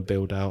that I want to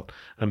build out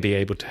and be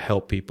able to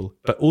help people.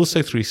 But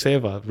also through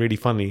Seva, really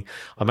funny,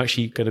 I'm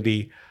actually going to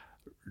be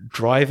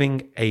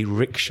driving a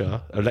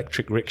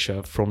electric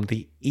rickshaw from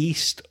the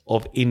east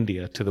of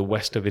India to the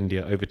west of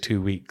India over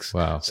 2 weeks.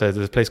 Wow. So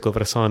there's a place called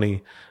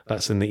Vrasani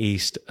that's in the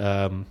east,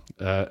 and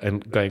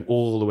going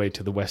all the way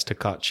to the west to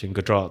Kutch in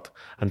Gujarat,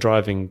 and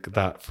driving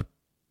that for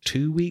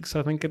 2 weeks,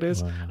 I think it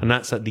is. Wow. And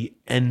that's at the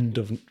end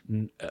of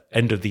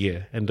the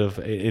year, end of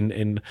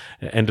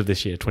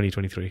this year,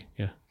 2023.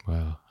 Yeah.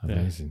 Wow.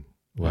 Amazing.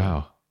 Yeah.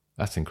 Wow.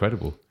 That's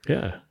incredible.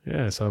 Yeah.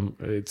 So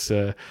it's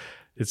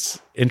it's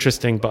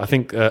interesting, but I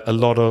think a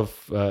lot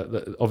of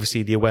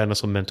obviously the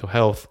awareness on mental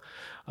health,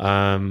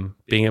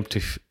 being able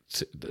to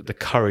the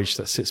courage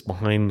that sits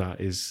behind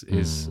that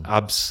is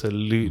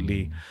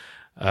absolutely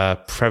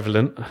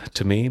prevalent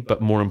to me.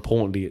 But more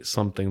importantly, it's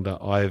something that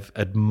I've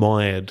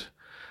admired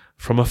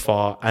from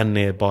afar and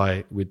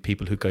nearby with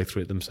people who go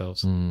through it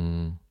themselves.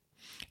 And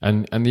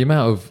the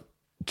amount of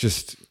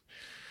just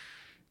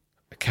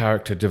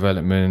character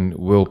development,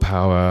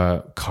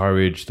 willpower,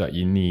 courage that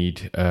you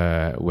need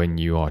when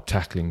you are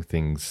tackling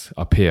things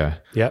up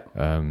here. Yeah.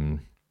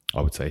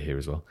 I would say here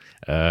as well.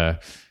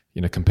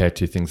 Compared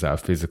to things that are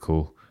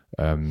physical,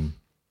 a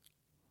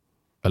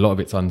lot of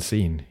it's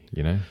unseen,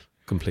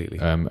 Completely.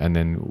 And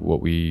then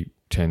what we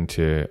tend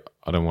to,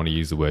 I don't want to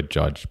use the word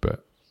judge,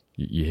 but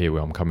you hear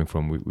where I'm coming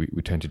from.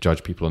 We tend to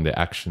judge people on their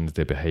actions,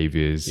 their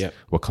behaviors,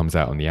 what comes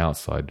out on the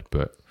outside,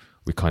 but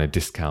we kind of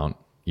discount,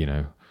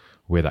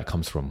 where that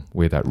comes from,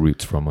 where that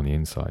roots from on the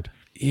inside.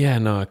 Yeah,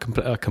 no, I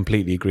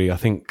completely agree. I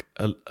think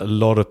a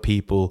lot of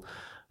people,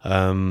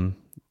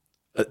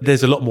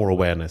 there's a lot more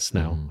awareness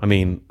now. I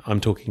mean, I'm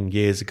talking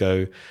years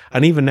ago,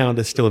 and even now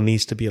there still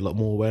needs to be a lot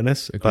more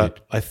awareness. Agreed. But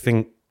I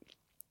think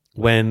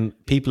when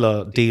people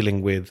are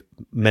dealing with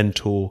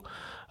mental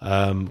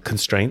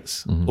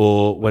constraints,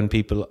 or when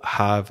people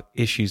have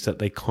issues that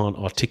they can't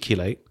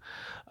articulate,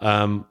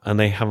 and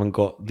they haven't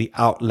got the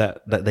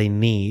outlet that they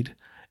need,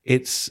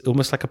 it's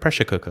almost like a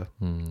pressure cooker.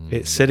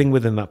 It's sitting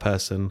within that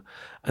person,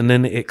 and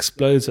then it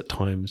explodes at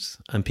times,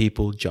 and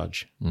people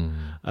judge.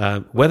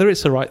 Whether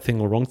it's the right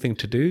thing or wrong thing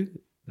to do,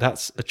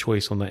 that's a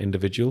choice on that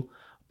individual.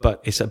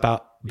 But it's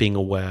about being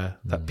aware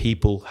that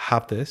people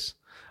have this,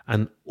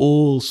 and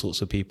all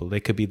sorts of people. They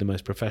could be the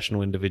most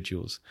professional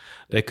individuals.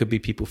 There could be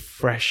people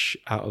fresh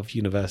out of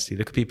university.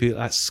 There could be people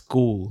at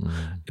school.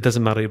 It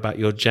doesn't matter about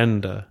your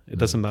gender. It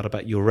doesn't matter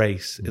about your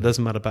race. It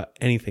doesn't matter about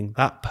anything.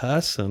 That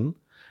person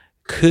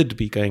could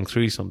be going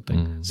through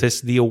something. So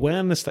it's the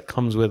awareness that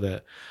comes with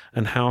it,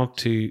 and how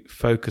to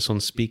focus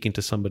on speaking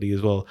to somebody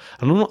as well.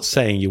 And I'm not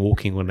saying you're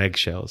walking on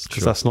eggshells,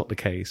 because that's not the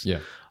case. Yeah.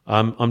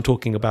 I'm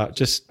talking about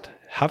just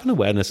have an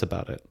awareness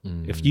about it.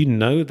 If you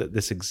know that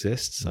this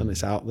exists and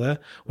it's out there,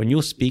 when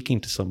you're speaking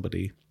to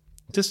somebody,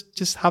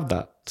 just have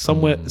that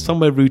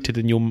somewhere rooted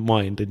in your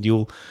mind, and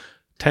you'll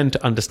tend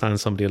to understand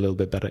somebody a little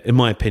bit better, in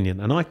my opinion.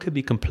 And I could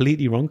be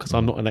completely wrong, because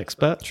I'm not an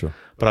expert. Sure.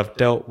 But I've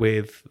dealt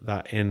with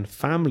that in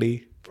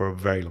family for a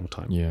very long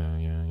time.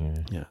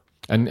 Yeah.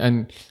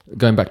 And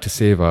going back to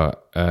Seva,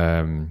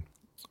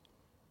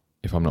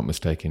 if I'm not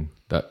mistaken,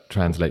 that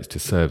translates to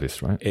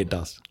service, right? It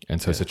does.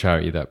 And so it's a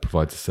charity that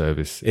provides a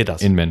service It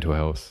does. in mental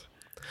health.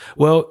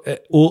 Well,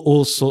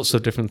 all sorts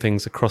of different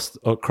things across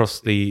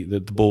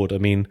the board. I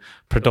mean,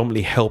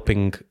 predominantly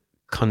helping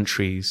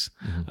countries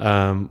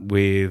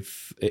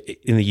with,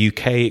 in the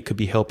UK, it could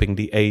be helping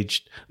the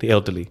aged, the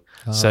elderly.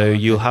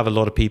 You'll have a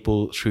lot of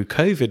people through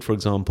COVID, for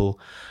example,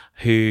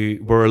 who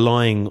were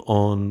relying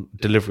on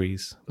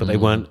deliveries, but they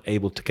weren't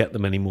able to get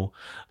them anymore.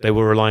 They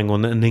were relying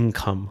on an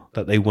income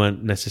that they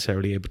weren't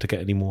necessarily able to get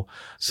anymore.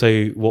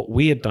 So what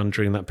we had done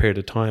during that period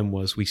of time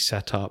was we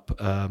set up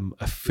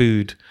a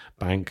food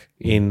bank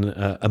in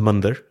a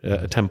mandir,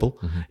 a temple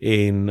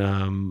in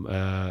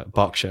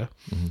Berkshire,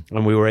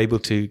 and we were able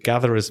to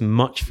gather as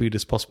much food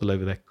as possible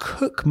over there,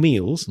 cook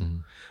meals,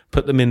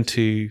 put them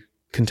into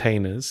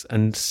containers,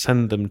 and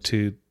send them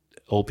to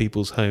old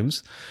people's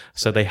homes,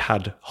 so they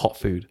had hot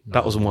food.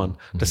 That was one.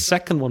 The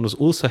second one was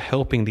also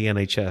helping the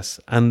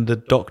NHS and the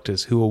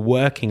doctors who were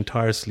working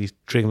tirelessly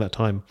during that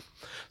time.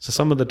 So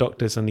some of the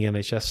doctors and the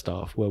NHS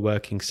staff were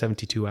working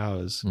 72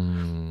 hours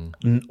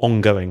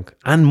ongoing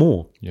and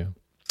more. Yeah.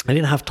 They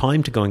didn't have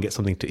time to go and get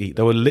something to eat.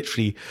 They were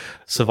literally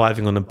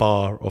surviving on a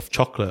bar of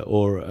chocolate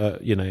or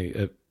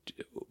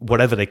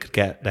whatever they could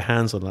get their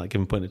hands on at that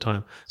given point in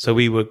time. So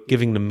we were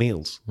giving them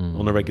meals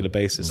on a regular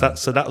basis.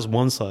 So that was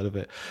one side of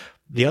it.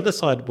 The other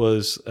side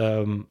was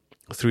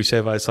through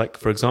Seva. It's like,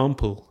 for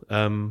example,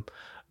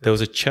 there was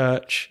a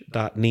church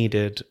that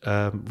needed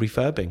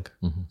refurbing.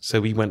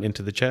 So we went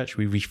into the church,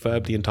 we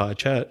refurbed the entire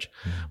church.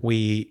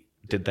 We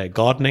did their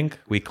gardening,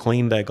 we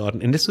cleaned their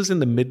garden. And this was in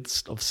the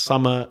midst of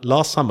summer,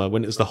 last summer,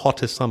 when it was the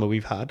hottest summer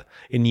we've had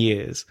in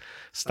years,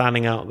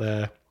 standing out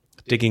there,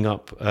 digging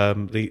up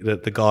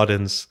the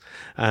gardens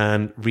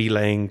and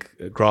relaying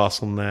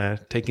grass on there,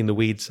 taking the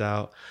weeds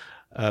out,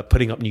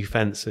 putting up new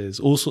fences,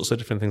 all sorts of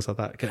different things like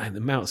that. And the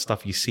amount of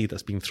stuff you see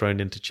that's being thrown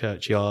into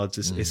churchyards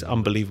is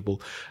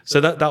unbelievable.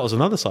 So that was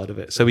another side of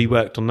it. So we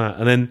worked on that.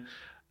 And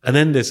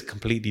then there's a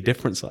completely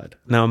different side.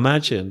 Now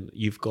imagine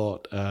you've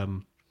got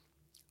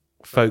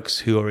folks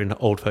who are in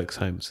old folks'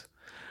 homes,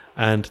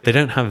 and they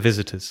don't have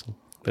visitors.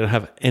 They don't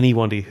have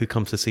anybody who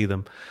comes to see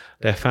them.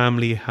 Their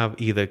family have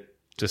either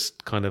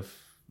just kind of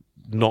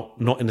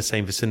not in the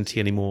same vicinity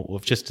anymore, or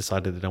have just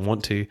decided they don't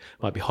want to. It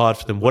might be hard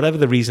for them. Whatever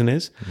the reason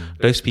is,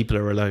 those people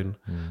are alone.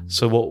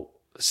 So what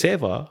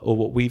Seva, or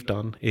what we've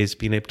done, is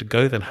being able to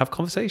go there and have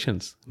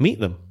conversations, meet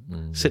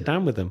them, sit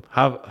down with them.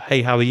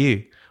 Hey, how are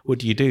you? What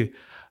do you do?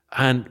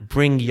 And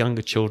bring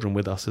younger children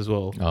with us as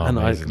well. Oh, and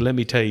amazing. let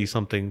me tell you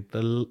something.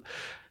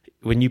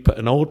 When you put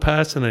an old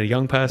person and a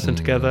young person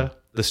together,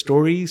 the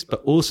stories,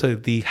 but also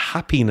the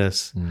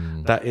happiness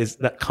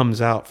that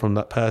comes out from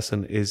that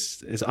person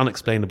is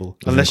unexplainable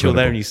unless you're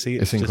there and you see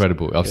it. It's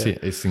incredible. I've seen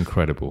it. It's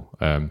incredible.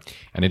 And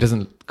it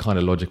doesn't kind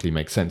of logically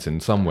make sense in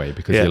some way,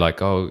 because you're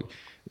like, oh,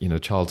 the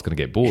child's going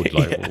to get bored.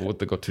 Like, what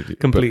they got to do?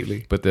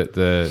 Completely. But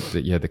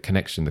the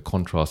connection, the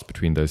contrast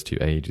between those two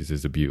ages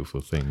is a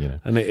beautiful thing,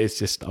 And it's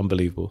just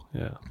unbelievable.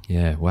 Yeah.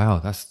 Yeah. Wow.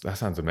 that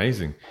sounds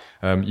amazing.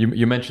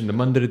 You mentioned the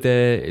mandir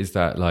there. Is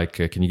that like?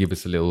 Can you give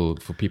us a little,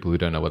 for people who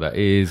don't know what that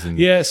is? And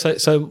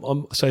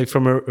So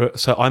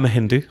I'm a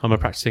Hindu. I'm a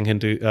practicing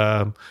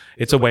Hindu.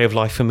 It's a way of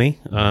life for me.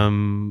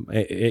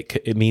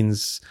 It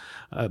means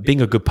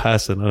being a good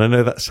person. And I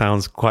know that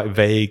sounds quite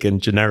vague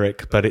and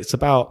generic, but it's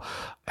about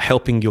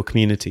helping your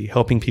community,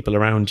 helping people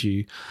around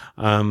you.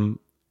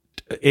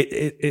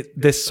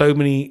 There's so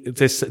many.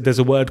 There's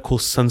a word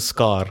called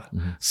sanskar.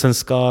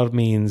 Sanskar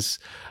means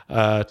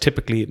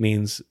typically it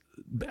means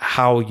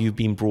how you've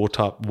been brought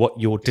up, what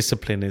your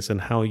discipline is, and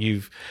how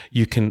you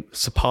can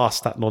surpass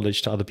that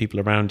knowledge to other people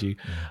around you.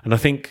 And I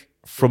think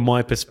from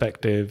my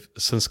perspective,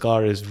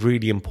 sanskar is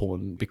really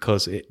important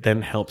because it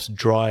then helps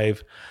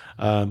drive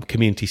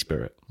community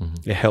spirit.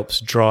 It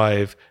helps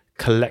drive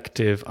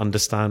collective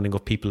understanding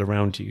of people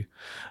around you.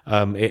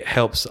 It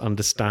helps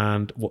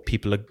understand what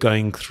people are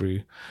going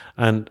through,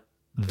 and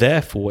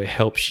therefore it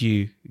helps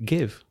you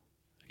give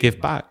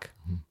back,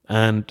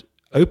 and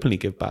openly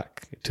give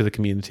back to the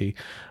community.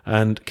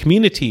 And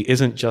community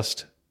isn't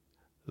just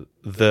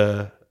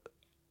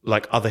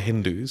like other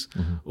Hindus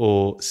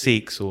or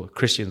Sikhs or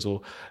Christians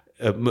or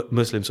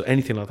Muslims or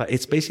anything like that.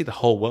 It's basically the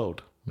whole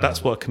world.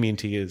 That's what a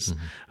community is.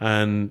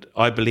 And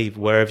I believe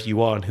wherever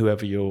you are and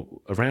whoever you're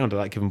around at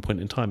that given point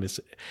in time is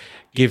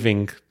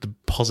giving the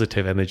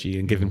positive energy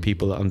and giving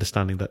people the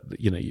understanding that,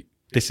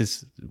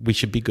 we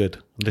should be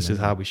good. This is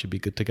how we should be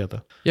good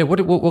together. Yeah.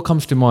 What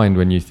comes to mind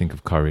when you think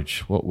of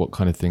courage? What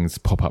kind of things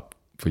pop up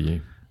for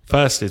you?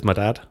 First is my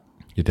dad.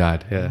 Your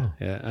dad?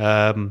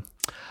 Yeah.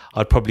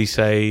 I'd probably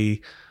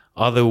say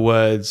other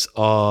words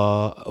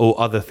or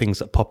other things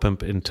that pop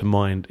up into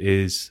mind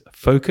is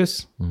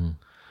focus.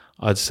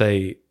 I'd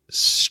say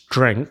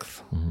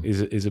strength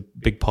is a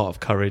big part of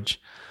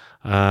courage.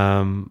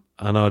 And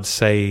I'd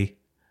say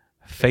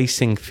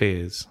facing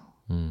fears.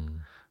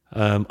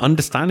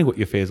 Understanding what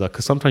your fears are,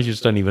 because sometimes you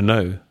just don't even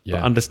know. Yeah.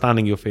 But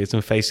understanding your fears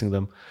and facing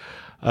them.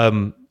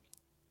 And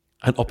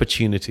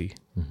opportunity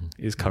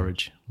is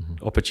courage.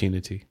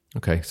 Opportunity.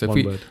 Okay, so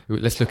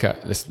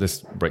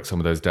let's break some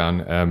of those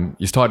down.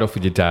 You started off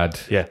with your dad.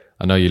 Yeah.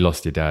 I know you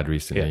lost your dad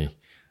recently.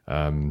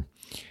 Yeah.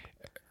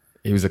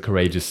 He was a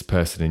courageous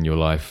person in your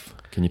life.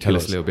 Can you tell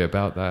us a little bit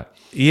about that?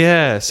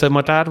 Yeah. So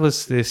my dad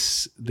was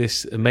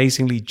this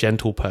amazingly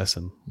gentle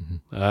person.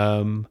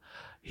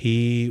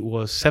 He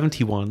was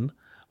 71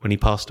 when he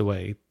passed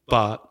away,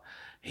 but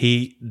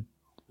he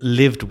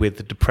lived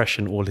with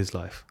depression all his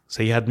life.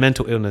 So he had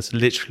mental illness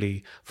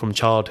literally from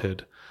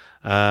childhood.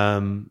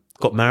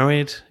 Got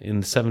married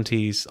in the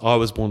 70s. I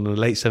was born in the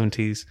late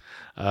 70s.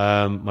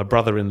 My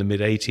brother in the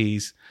mid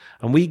 80s.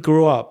 And we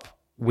grew up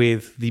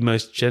with the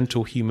most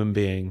gentle human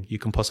being you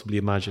can possibly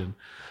imagine.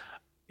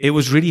 It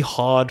was really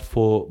hard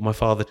for my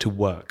father to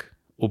work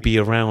or be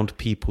around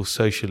people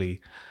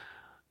socially,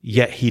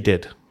 yet he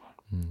did.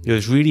 It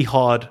was really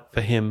hard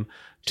for him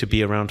to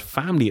be around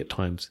family at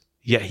times,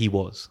 yet he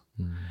was.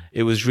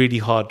 It was really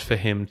hard for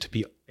him to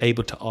be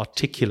able to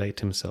articulate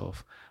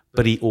himself,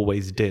 but he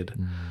always did.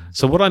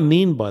 So what I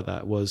mean by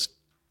that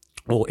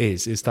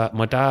is that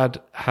my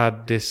dad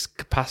had this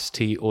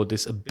capacity or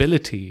this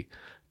ability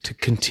to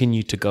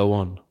continue to go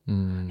on.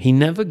 He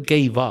never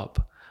gave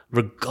up,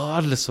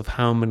 regardless of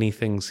how many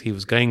things he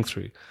was going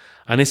through.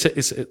 And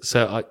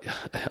so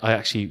I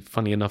actually,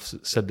 funny enough,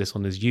 said this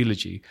on his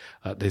eulogy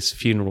at this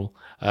funeral.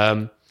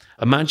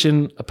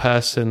 Imagine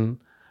imagine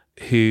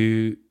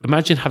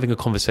having a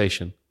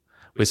conversation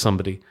with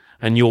somebody,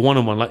 and you're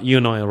one-on-one, like you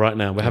and I are right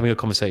now. We're having a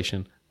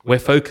conversation. We're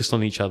focused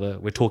on each other.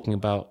 We're talking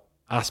about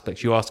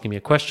aspects. You're asking me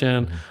a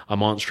question.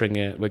 I'm answering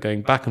it. We're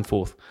going back and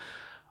forth.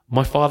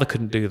 My father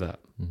couldn't do that.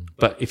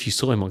 But if you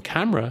saw him on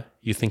camera,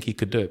 you think he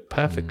could do it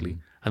perfectly.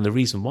 And the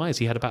reason why is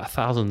he had about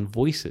 1,000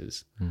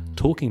 voices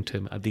talking to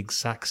him at the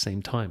exact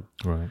same time.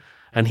 Right.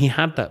 And he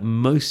had that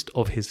most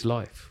of his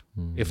life,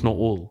 if not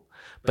all.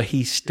 But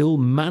he still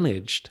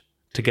managed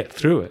to get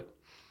through it.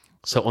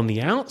 So on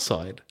the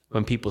outside,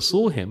 when people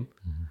saw him,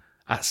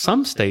 at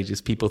some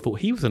stages, people thought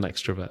he was an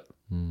extrovert.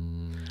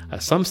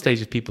 At some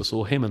stages, people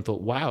saw him and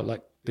thought, wow,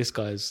 like this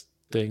guy's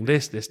doing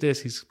this,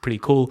 he's pretty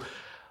cool.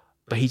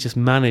 But he just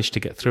managed to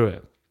get through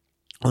it.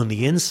 On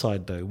the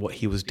inside, though, what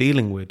he was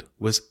dealing with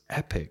was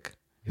epic.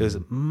 It was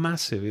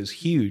massive. It was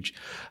huge.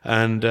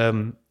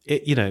 And,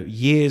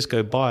 years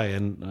go by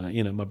and,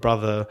 my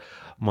brother,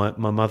 my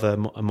mother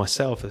and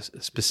myself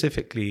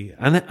specifically,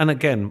 and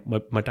again,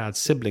 my dad's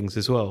siblings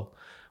as well,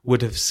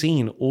 would have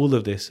seen all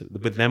of this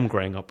with them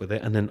growing up with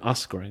it and then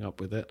us growing up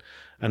with it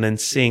and then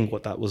seeing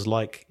what that was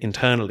like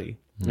internally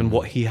and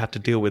what he had to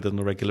deal with on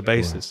a regular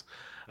basis.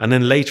 Right. And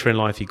then later in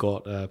life, he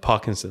got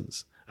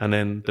Parkinson's. And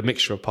then the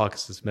mixture of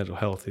Parkinson's and mental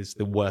health is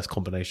the worst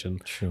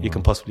combination you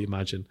can possibly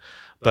imagine.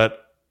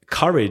 But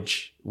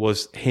courage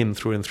was him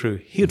through and through.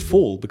 He would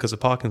fall because of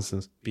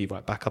Parkinson's, be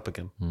right back up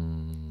again.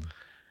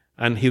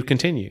 And he would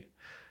continue.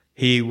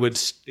 He would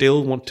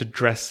still want to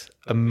dress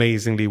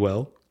amazingly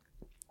well.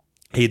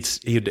 He'd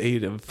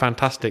have a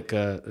fantastic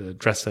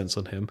dress sense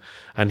on him,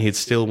 and he'd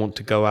still want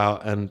to go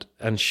out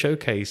and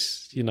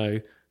showcase,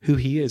 who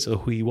he is or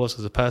who he was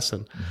as a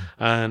person.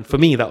 And for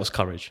me, that was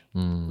courage.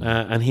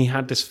 And he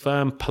had this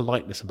firm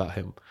politeness about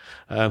him.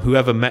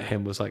 Whoever met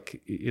him was like,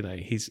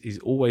 he's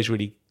always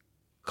really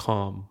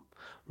calm,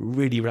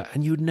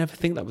 and you would never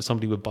think that was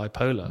somebody with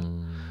bipolar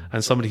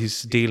and somebody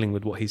who's dealing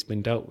with what he's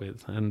been dealt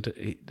with. And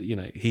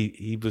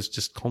he was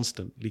just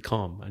constantly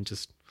calm and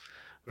just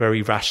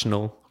very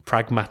rational,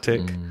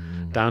 pragmatic,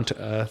 down to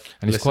earth.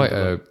 And he's quite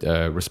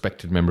a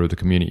respected member of the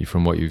community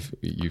from what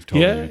you've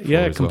told me.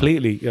 Yeah,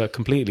 completely. Well. Yeah,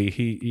 completely.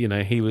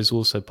 He was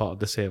also part of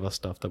the Save Us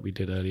stuff that we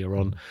did earlier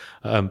on.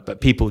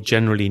 But people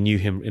generally knew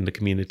him in the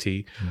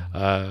community,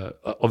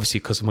 obviously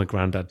because of my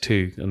granddad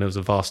too. And there was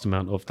a vast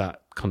amount of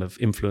that kind of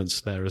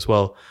influence there as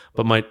well.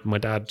 But my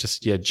dad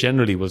just,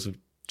 generally was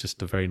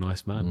just a very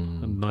nice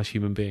man, a nice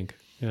human being.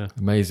 Yeah.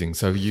 Amazing.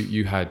 So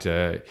you had,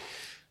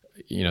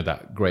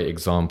 that great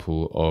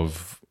example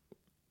of,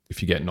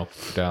 if you get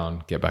knocked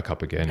down, get back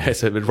up again.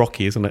 It's a bit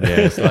rocky, isn't it? Yeah,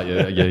 it's like,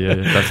 yeah.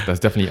 That's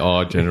definitely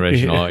our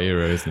generation, our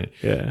era, isn't it?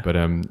 Yeah. But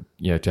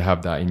to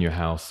have that in your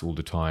house all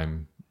the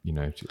time,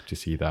 to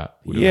see that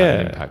would have had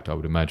an impact, I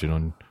would imagine,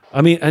 on.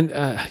 I mean, and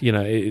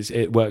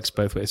it works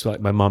both ways. It's like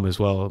my mum as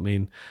well. I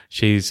mean,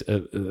 she's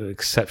an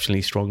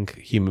exceptionally strong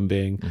human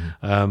being.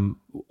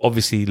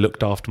 Obviously,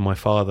 looked after my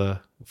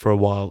father for a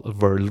while,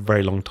 for a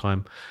very long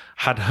time.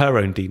 Had her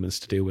own demons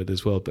to deal with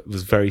as well, but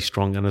was very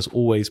strong and has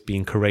always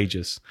been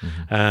courageous.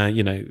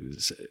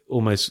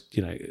 Almost,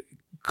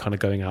 kind of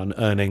going out and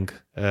earning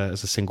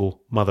as a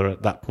single mother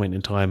at that point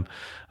in time,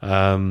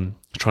 trying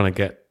to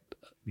get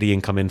the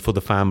income in for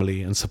the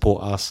family and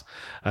support us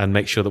and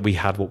make sure that we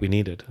had what we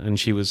needed. And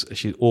she's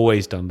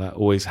always done that,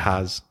 always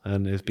has,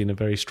 and has been a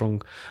very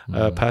strong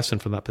person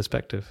from that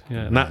perspective.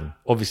 Yeah. And that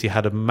obviously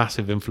had a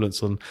massive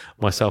influence on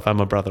myself and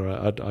my brother,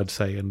 I'd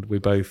say. And we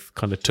both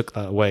kind of took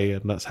that away,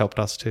 and that's helped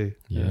us too.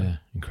 Yeah.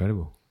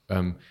 Incredible.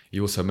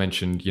 You also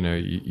mentioned,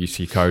 you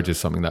see courage as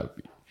something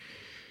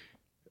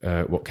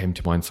that, what came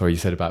to mind, you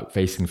said about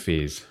facing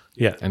fears.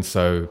 Yeah. And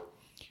so,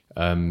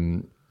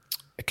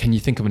 can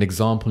you think of an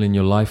example in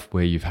your life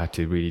where you've had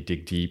to really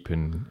dig deep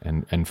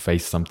and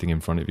face something in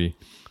front of you?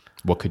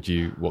 What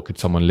could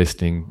someone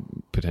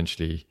listening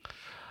potentially?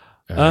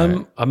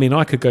 I mean,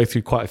 I could go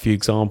through quite a few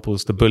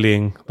examples. The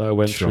bullying that I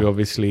went through,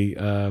 obviously,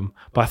 but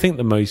I think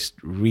the most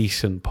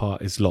recent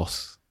part is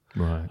loss.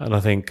 Right. And I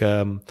think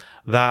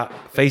that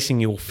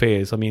facing your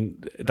fears, I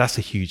mean, that's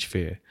a huge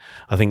fear.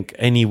 I think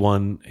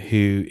anyone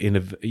who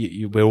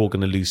we're all going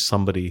to lose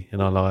somebody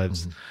in our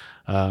lives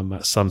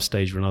at some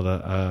stage or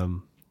another.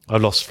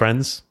 I've lost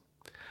friends.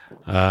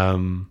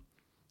 I've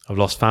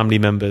lost family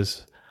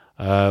members.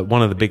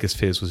 One of the biggest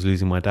fears was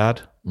losing my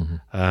dad.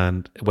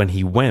 And when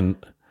he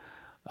went,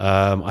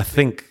 I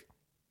think,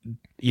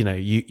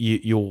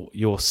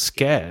 you're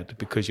scared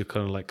because you're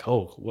kind of like,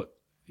 oh, what?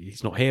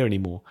 He's not here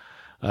anymore.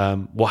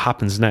 What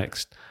happens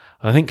next?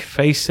 I think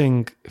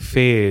facing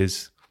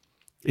fears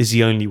is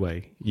the only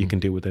way you can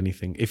deal with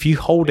anything. If you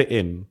hold it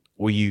in,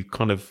 or you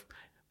kind of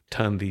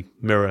turn the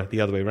mirror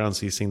the other way around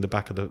so you're seeing the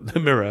back of the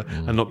mirror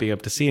and not being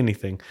able to see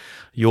anything,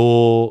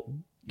 you're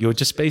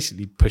just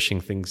basically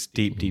pushing things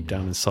deep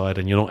down inside,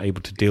 and you're not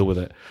able to deal with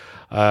it.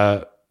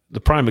 The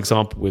prime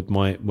example with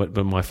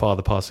when my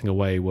father passing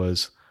away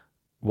was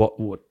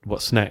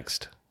what's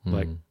next?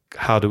 Like,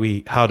 how do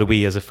we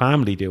as a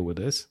family deal with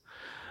this?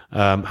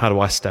 How do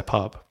I step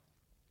up?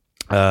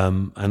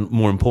 And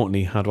more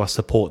importantly, how do I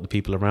support the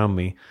people around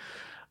me?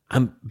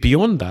 And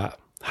beyond that,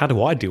 how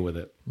do I deal with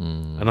it?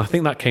 And I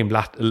think that came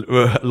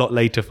a lot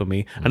later for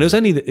me. And it was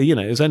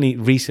only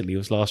recently, it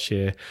was last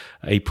year,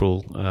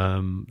 April,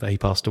 that he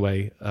passed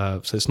away.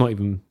 So it's not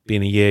even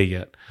been a year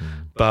yet.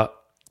 But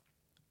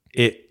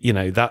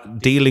that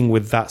dealing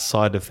with that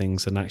side of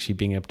things and actually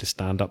being able to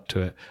stand up to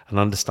it and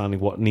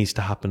understanding what needs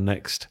to happen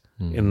next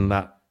in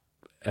that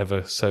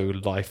ever so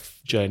life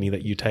journey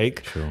that you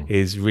take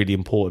is really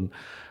important.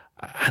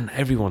 And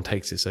everyone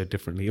takes it so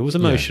differently. It was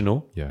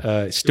emotional.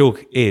 Yeah. It still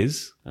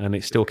is, and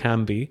it still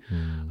can be.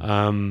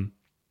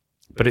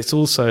 But it's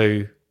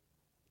also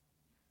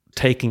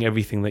taking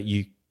everything that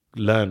you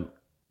learn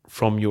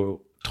from your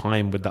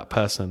time with that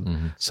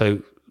person.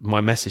 So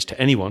my message to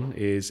anyone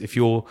is, if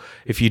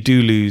you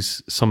do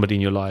lose somebody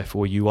in your life,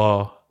 or you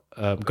are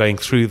going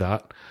through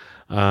that,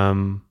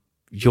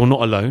 you're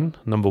not alone,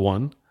 number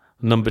one.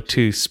 Number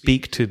two,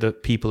 speak to the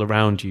people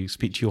around you,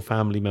 speak to your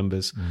family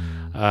members.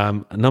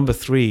 Number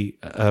three,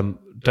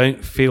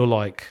 don't feel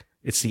like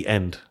it's the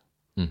end.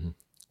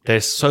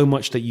 There's so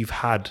much that you've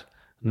had,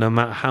 no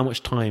matter how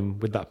much time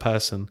with that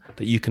person,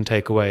 that you can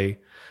take away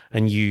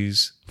and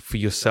use for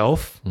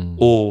yourself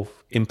or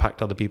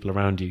impact other people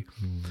around you.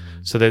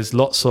 So there's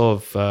lots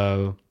of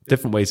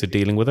different ways of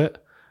dealing with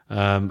it.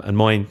 And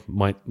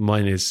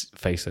mine is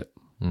face it.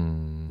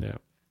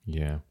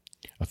 Yeah.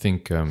 I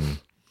think,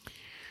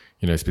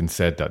 it's been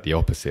said that the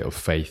opposite of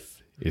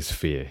faith is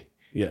fear.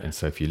 Yeah. And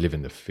so if you live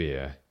in the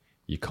fear,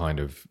 you kind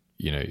of,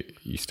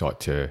 you start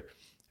to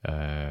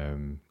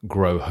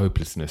grow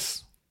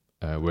hopelessness.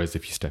 Whereas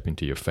if you step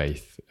into your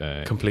faith,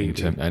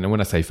 completely. And when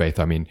I say faith,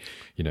 I mean,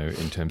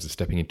 in terms of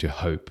stepping into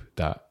hope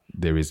that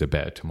there is a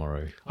better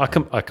tomorrow. I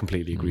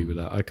completely agree with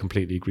that. I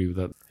completely agree with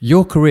that.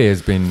 Your career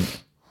has been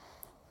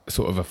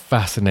sort of a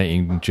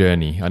fascinating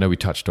journey. I know we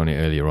touched on it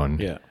earlier on.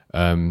 Yeah.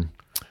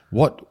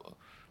 What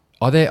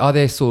are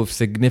there sort of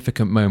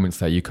significant moments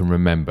that you can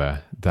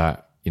remember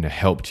that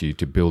helped you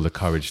to build the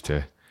courage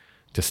to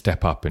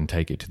step up and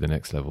take it to the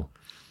next level?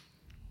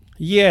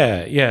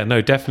 Yeah,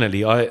 no,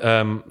 definitely.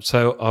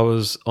 So I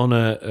was on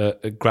a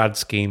grad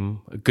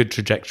scheme, a good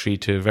trajectory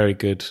to a very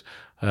good,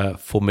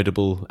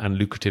 formidable and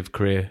lucrative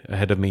career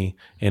ahead of me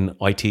in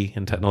IT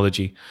and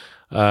technology.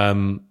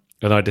 And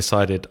I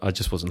decided I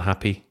just wasn't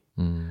happy.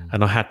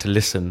 And I had to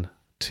listen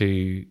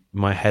to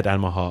my head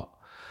and my heart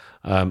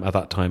at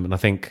that time. And I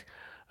think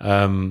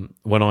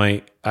when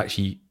I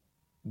actually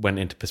went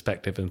into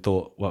perspective and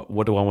thought, well,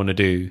 what do I want to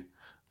do?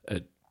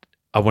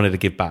 I wanted to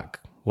give back.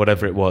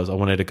 Whatever it was, I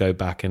wanted to go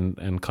back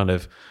and kind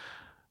of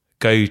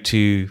go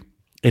to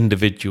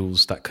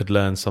individuals that could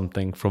learn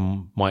something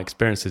from my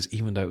experiences,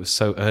 even though it was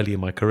so early in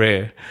my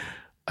career.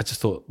 I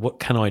just thought, what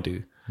can I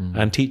do?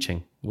 And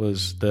teaching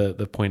was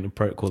the point and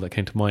protocol that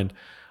came to mind.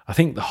 I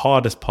think the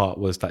hardest part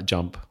was that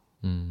jump.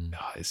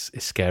 It's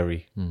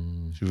scary.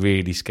 It's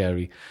really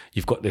scary.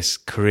 You've got this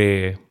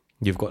career,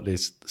 you've got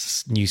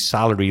this new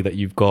salary that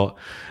you've got.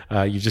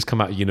 You've just come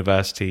out of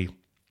university.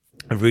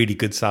 A really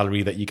good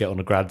salary that you get on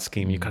a grad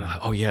scheme, you're kind of like,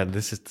 oh yeah,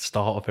 this is the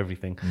start of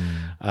everything.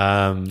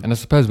 And I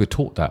suppose we're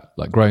taught that,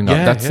 like growing up,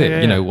 that's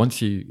it. Yeah.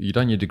 Once you've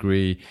done your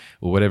degree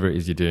or whatever it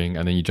is you're doing,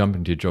 and then you jump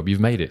into your job,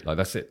 you've made it. Like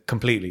that's it.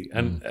 Completely.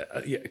 And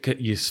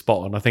you're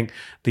spot on. I think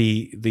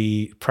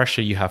the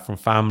pressure you have from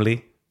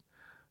family,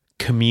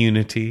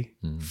 community,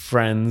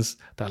 friends,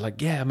 that are like,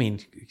 yeah, I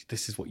mean,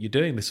 this is what you're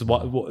doing. This is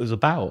what it was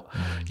about.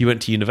 You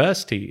went to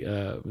university.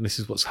 And this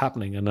is what's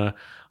happening. And I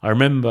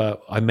remember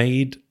I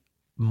made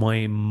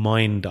my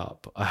mind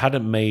up. I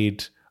hadn't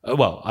made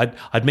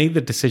I'd made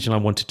the decision I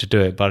wanted to do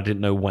it, but I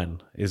didn't know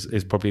when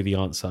is probably the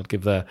answer I'd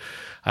give there.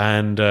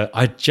 And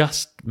I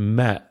just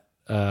met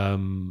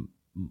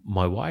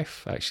my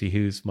wife, actually,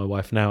 who's my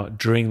wife now,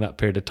 during that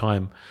period of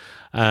time.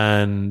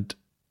 And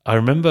I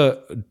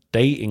remember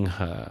dating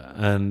her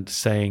and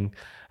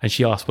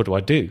she asked, what do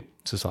I do?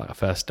 So it's like a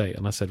first date.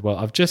 And I said, well,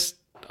 I've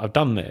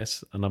done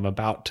this and I'm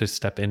about to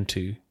step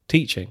into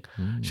teaching.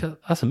 She said,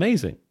 that's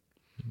amazing.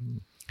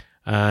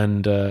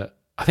 And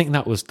I think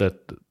that was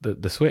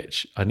the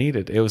switch I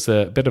needed. It was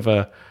a bit of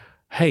a,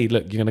 hey,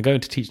 look, you're going to go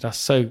into teach.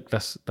 That's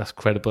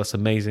credible. That's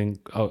amazing.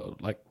 Oh,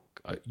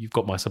 you've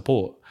got my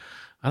support.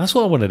 And that's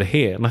what I wanted to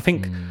hear. And I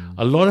think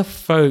a lot of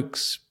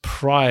folks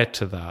prior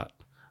to that,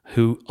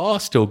 who are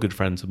still good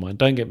friends of mine,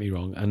 don't get me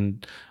wrong,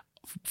 and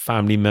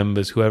family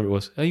members, whoever it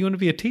was, oh, you want to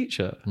be a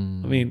teacher? I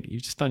mean,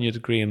 you've just done your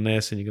degree in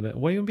this and you're going to,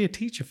 what are you going to be a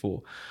teacher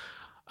for?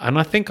 And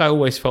I think I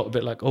always felt a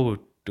bit like, oh,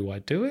 do I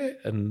do it?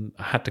 And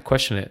I had to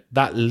question it.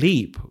 That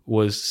leap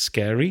was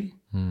scary,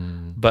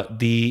 but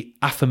the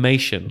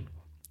affirmation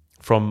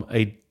from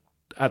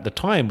at the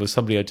time was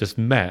somebody I just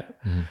met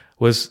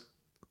was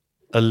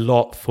a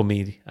lot for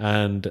me,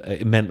 and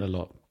it meant a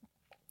lot.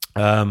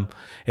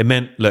 It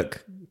meant,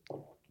 look,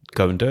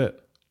 go and do it.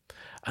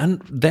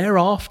 And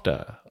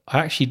thereafter, I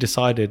actually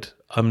decided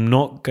I'm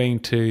not going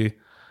to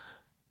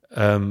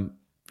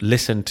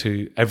listen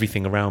to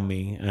everything around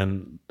me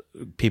and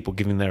people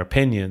giving their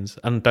opinions.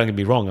 And don't get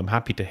me wrong, I'm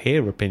happy to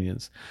hear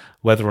opinions.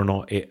 Whether or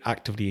not it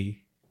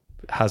actively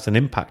has an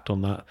impact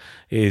on that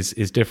is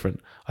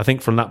different. I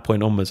think from that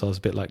point onwards, I was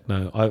a bit like,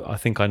 no, I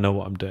think I know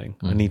what I'm doing.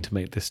 I need to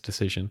make this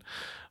decision.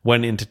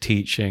 Went into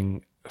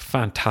teaching.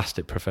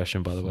 Fantastic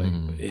profession, by the way.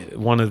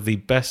 One of the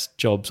best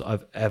jobs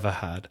I've ever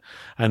had.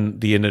 And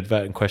the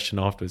inadvertent question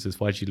afterwards is,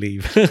 why'd you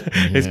leave?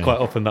 It's quite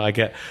often that I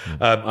get.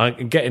 I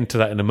can get into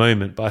that in a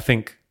moment, but I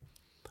think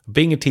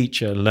being a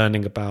teacher,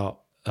 learning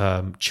about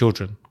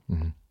children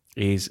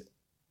is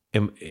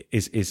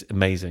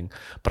amazing.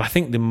 But I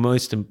think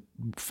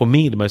for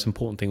me, the most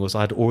important thing was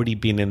I'd already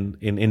been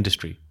in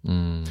industry.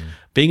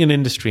 Being in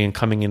industry and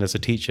coming in as a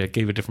teacher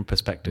gave a different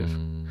perspective.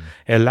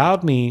 It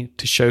allowed me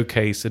to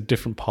showcase a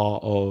different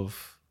part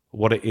of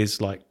what it is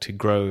like to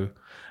grow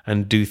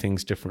and do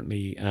things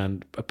differently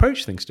and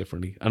approach things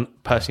differently. And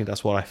personally,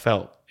 that's what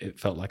it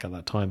felt like at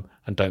that time.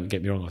 And don't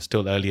get me wrong, I was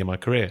still early in my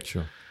career.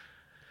 Sure.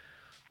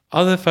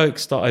 Other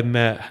folks that I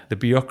met, the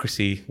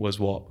bureaucracy was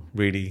what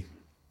really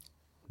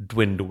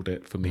dwindled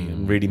it for me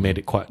and really made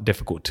it quite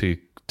difficult to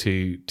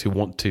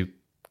want to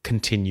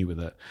continue with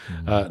it.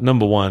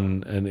 Number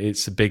one, and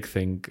it's a big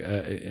thing,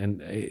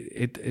 and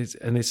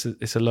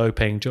it's a low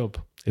paying job.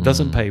 It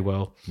doesn't pay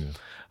well.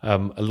 A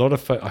lot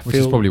of which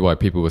is probably why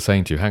people were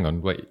saying to you, hang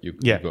on, wait, you've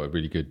got a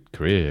really good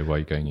career. Why are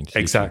you going into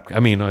exactly?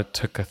 I mean, I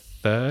took a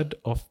third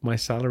of my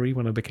salary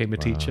when I became a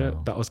teacher.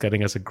 That I was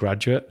getting as a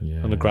graduate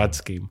on a grad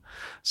scheme.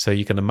 So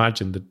you can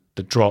imagine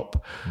the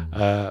drop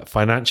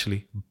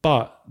financially.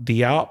 But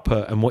the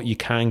output and what you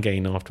can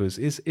gain afterwards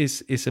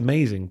is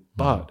amazing.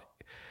 But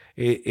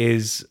it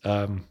is...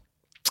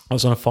 I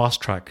was on a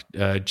fast track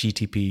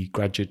GTP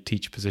graduate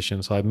teacher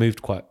position, so I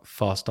moved quite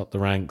fast up the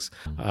ranks.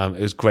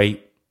 It was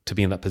great to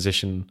be in that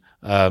position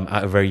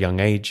at a very young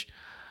age.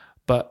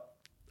 But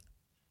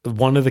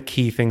one of the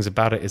key things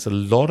about it is a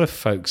lot of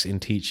folks in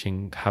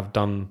teaching have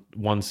done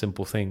one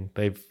simple thing.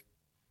 They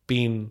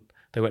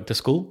went to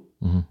school,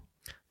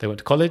 they went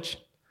to college,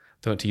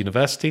 they went to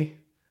university,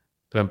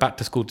 they went back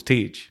to school to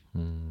teach,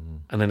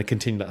 and then they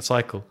continued that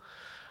cycle.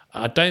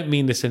 I don't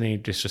mean this in any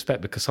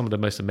disrespect, because some of the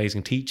most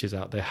amazing teachers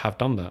out there have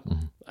done that.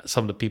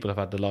 Some of the people who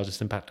have had the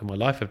largest impact on my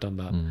life have done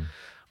that.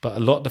 But a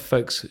lot of the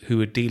folks who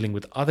are dealing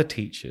with other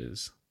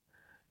teachers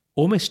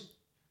almost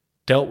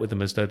dealt with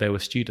them as though they were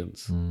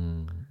students,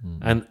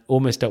 and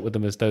almost dealt with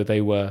them as though they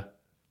were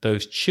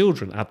those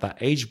children at that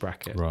age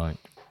bracket, right?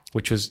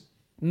 Which was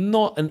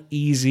not an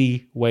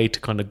easy way to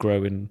kind of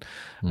grow and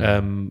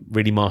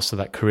really master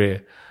that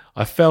career.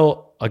 I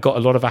felt I got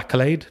a lot of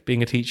accolade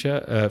being a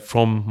teacher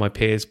from my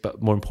peers,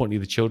 but more importantly,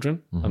 the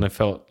children. And I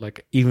felt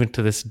like even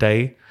to this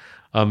day,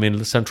 I'm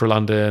in central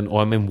London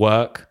or I'm in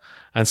work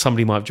and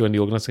somebody might have joined the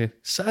organisation,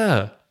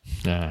 sir.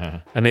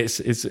 And it's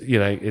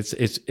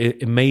an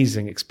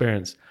amazing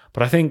experience.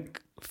 But I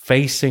think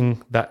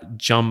facing that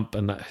jump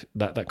and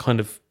that kind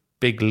of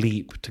big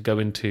leap to go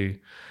into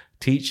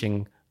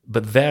teaching,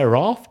 but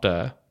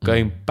thereafter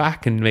going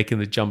back and making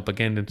the jump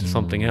again into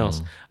something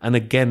else, and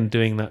again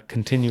doing that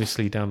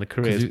continuously down the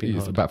career.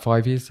 It's about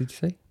 5 years, did you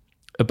say?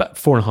 About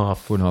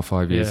 4.5.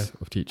 5 years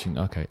of teaching.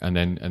 Okay, and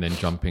then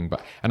jumping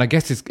back. And I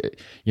guess it's,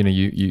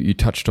 you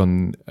touched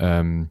on,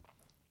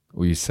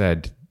 or you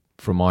said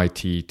from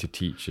IT to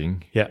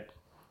teaching. Yeah.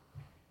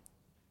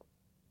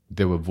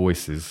 There were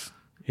voices.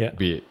 Yeah.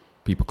 Be it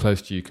people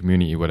close to you,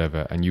 community,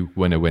 whatever, and you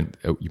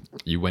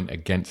went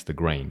against the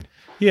grain.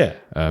 Yeah.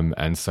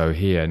 And so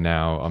here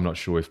now, I'm not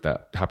sure if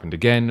that happened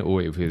again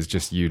or if it was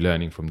just you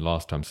learning from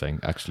last time saying,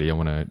 actually, I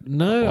want to.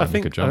 No, I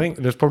think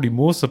there's probably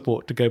more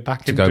support to go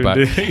back.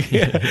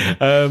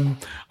 Yeah.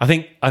 I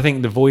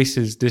think the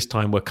voices this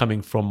time were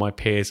coming from my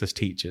peers as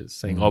teachers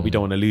saying, "Oh, we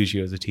don't want to lose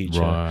you as a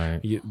teacher. Right.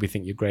 We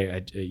think you're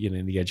great,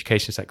 in the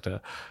education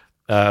sector."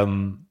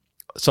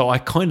 So I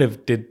kind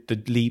of did the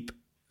leap.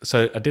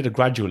 So I did a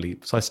gradual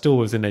leap. So I still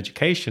was in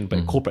education, but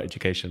in corporate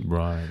education.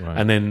 Right.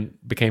 And then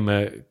became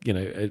a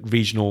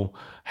regional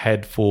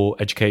head for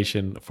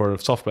education for a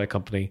software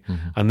company.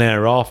 And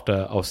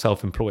thereafter, I was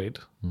self-employed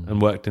and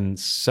worked in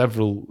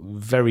several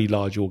very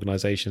large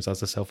organizations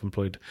as a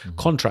self-employed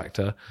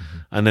contractor,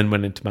 and then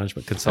went into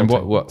management consulting.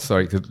 And what?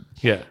 Sorry, 'cause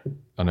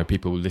I know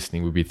people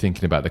listening would be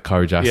thinking about the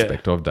courage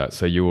aspect of that.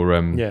 So you were,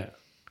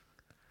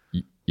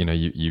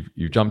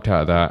 you jumped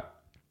out of that,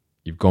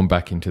 you've gone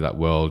back into that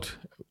world,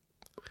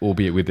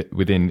 albeit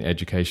within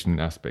education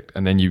aspect,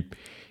 and then you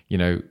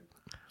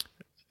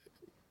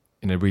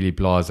in a really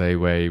blasé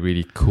way,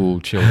 really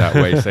cool, chilled out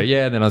way, say,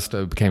 then I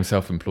became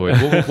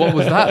self-employed. What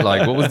was that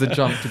like? What was the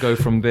jump to go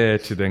from there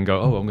to then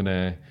go, I'm going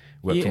to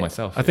work for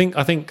myself? I think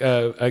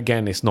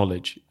again, it's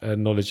knowledge.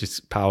 Knowledge is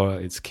power.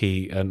 It's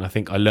key. And I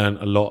think I learned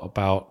a lot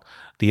about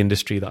the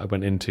industry that I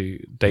went into,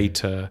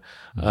 data,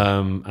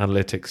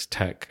 analytics,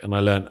 tech, and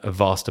I learned a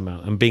vast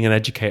amount. And being an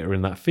educator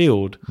in that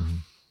field,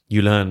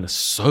 you learn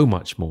so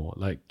much more.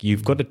 Like,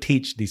 you've got to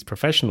teach these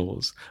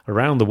professionals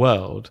around the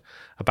world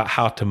about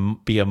how to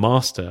be a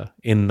master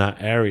in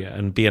that area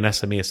and be an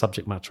SME, a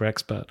subject matter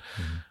expert.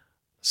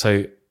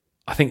 So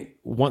I think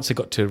once it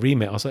got to a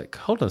remit, I was like,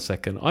 hold on a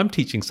second, I'm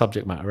teaching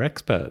subject matter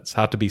experts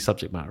how to be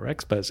subject matter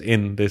experts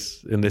in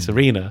this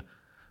arena.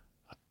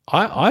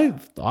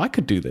 I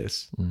could do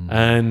this.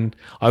 And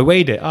I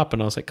weighed it up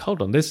and I was like,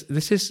 hold on, this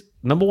is,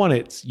 number one,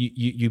 it's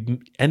you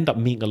end up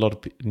meeting a lot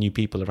of new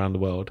people around the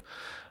world.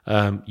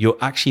 You're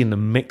actually in the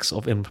mix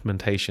of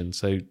implementation,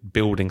 so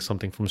building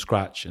something from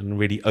scratch and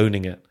really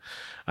owning it.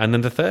 And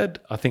then the third,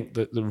 I think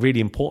the really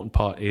important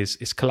part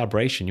is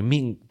collaboration. You're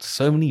meeting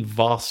so many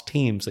vast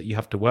teams that you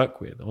have to work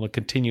with on a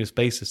continuous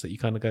basis that you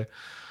kind of go,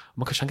 oh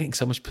my gosh, I'm getting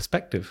so much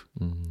perspective.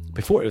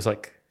 Before it was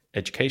like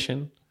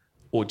education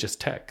or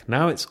just tech.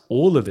 Now it's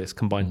all of this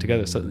combined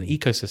together, so an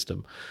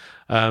ecosystem.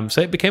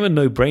 So it became a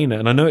no-brainer.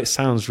 And I know it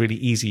sounds really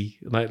easy,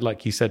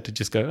 like you said, to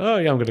just go, oh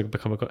yeah, I'm going to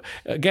become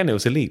again, it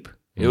was a leap.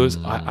 It was,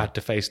 I had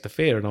to face the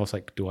fear, and I was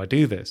like, do I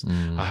do this?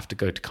 I have to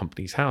go to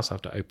company's house. I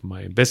have to open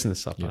my own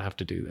business up. And I have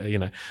to do,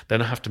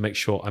 then I have to make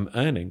sure I'm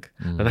earning.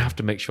 Then I have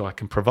to make sure I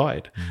can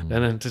provide.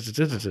 Then and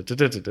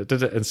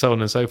so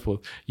on and so forth.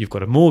 You've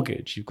got a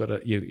mortgage. You've got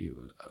a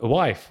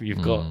wife.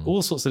 You've got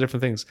all sorts of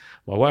different things.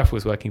 My wife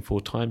was working full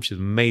time. She was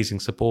amazing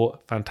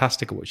support,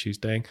 fantastic at what she was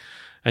doing.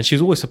 And she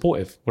was always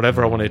supportive,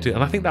 whatever I wanted to do.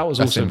 And I think that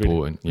was also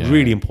important.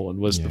 Really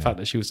important was the fact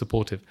that she was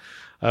supportive.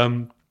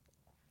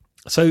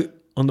 So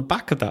on the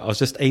back of that, I was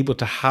just able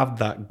to have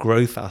that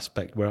growth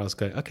aspect where I was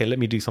going, okay, let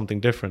me do something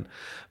different.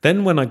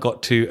 Then when I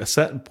got to a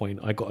certain point,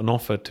 I got an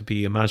offer to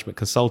be a management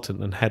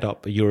consultant and head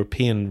up a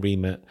European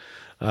remit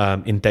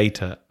in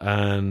data.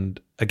 And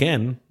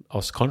again, I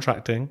was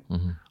contracting.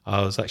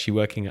 I was actually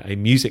working at a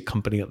music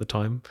company at the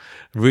time.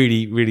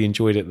 Really, really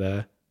enjoyed it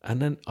there.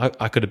 And then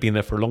I could have been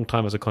there for a long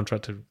time as a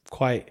contractor,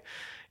 quite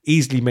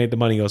easily made the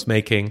money I was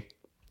making,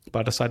 but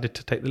I decided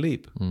to take the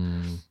leap.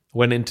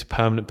 Went into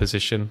permanent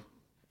position,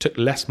 took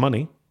less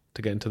money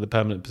to get into the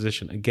permanent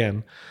position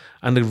again.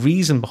 And the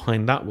reason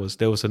behind that was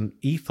there was an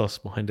ethos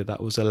behind it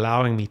that was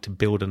allowing me to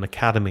build an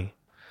academy.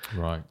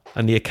 Right.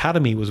 And the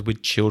academy was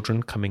with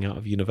children coming out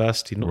of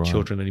university, not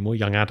children anymore,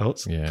 young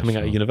adults coming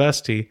out of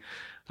university.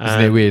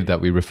 Isn't it weird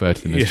that we refer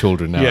to them as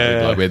children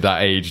now? Like we're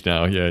that age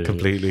now.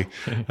 Completely.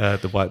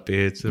 The white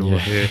beards are all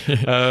here.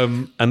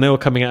 And they were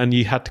coming out, and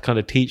you had to kind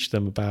of teach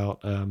them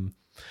about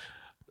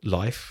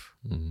life.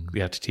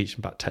 You had to teach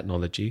them about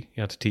technology.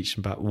 You had to teach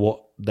them about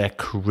what their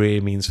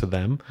career means for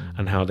them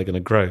and how they're going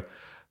to grow.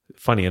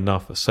 Funny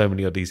enough, so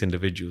many of these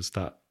individuals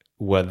that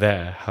were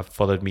there have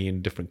followed me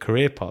in different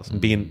career paths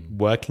and been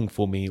working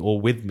for me or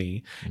with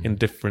me in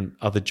different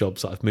other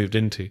jobs that I've moved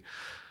into.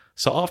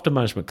 So after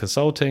management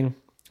consulting,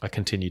 I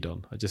continued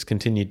on. I just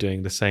continued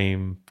doing the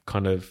same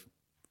kind of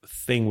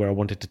thing where I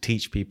wanted to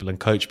teach people and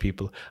coach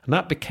people, and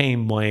that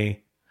became my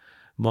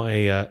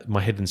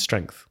hidden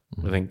strength.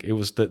 I think it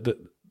was the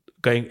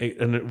going,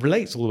 and it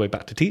relates all the way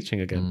back to teaching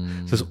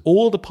again. So there's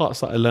all the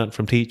parts that I learned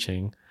from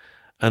teaching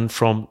and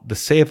from the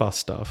Seva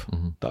stuff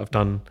that I've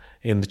done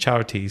in the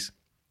charities,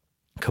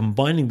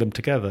 combining them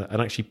together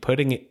and actually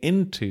putting it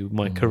into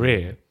my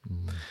career.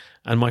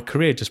 And my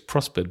career just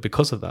prospered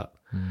because of that.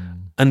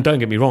 And don't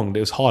get me wrong, it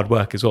was hard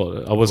work as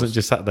well. I wasn't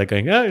just sat there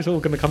going, oh, it's all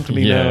going to come to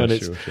me now.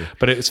 And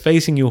but it was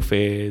facing your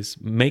fears,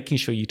 making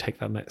sure you take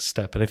that next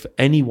step. And if for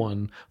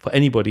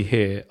anybody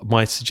here,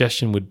 my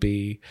suggestion would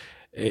be,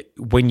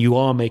 when you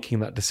are making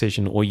that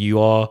decision or you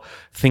are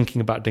thinking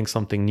about doing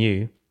something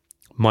new,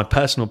 my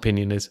personal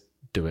opinion is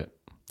do it.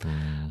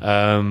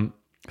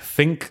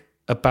 Think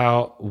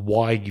about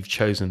why you've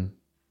chosen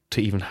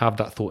to even have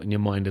that thought in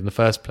your mind in the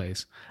first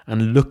place,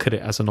 and look at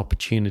it as an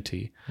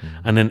opportunity.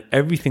 And then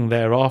everything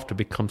thereafter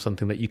becomes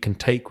something that you can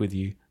take with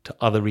you to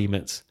other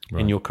remits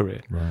in your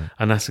career.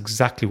 And that's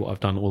exactly what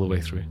I've done all the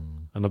way through.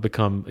 And I've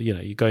become,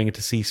 you're going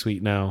into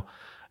C-suite now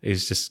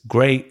is just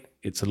great.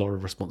 It's a lot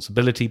of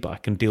responsibility, but I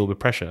can deal with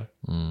pressure.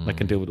 I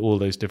can deal with all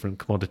those different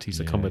commodities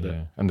that come with it.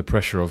 And the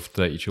pressure of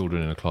 30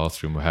 children in a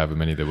classroom, or however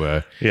many there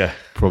were,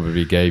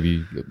 probably gave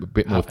you a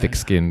bit more thick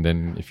skin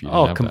than if you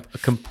didn't have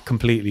that.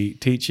 Completely.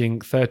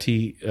 Teaching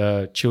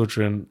 30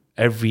 children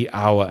every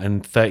hour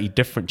and 30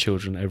 different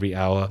children every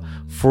hour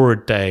for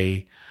a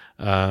day,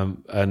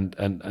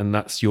 and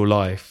that's your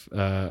life.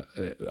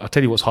 I'll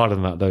tell you what's harder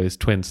than that, though, is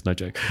twins. No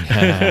joke.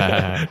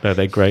 No,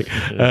 they're great.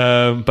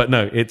 But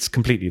no, it's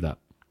completely that.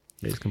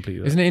 It's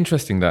completely. Isn't it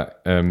interesting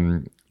that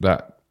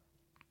that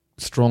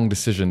strong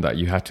decision that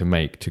you had to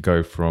make to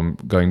go from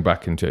going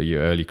back into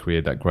your early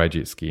career, that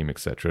graduate scheme,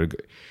 etc.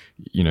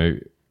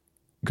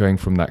 Going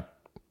from that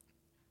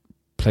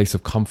place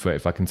of comfort,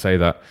 if I can say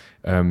that,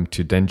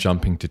 to then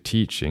jumping to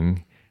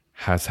teaching,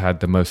 has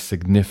had the most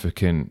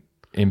significant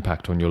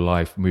impact on your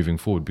life moving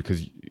forward.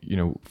 Because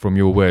from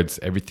your words,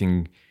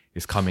 everything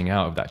is coming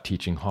out of that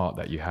teaching heart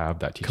that you have,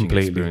 that teaching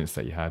experience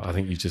that you had. I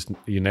think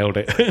you nailed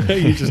it.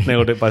 You just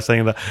nailed it by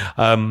saying that.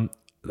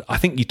 I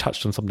think you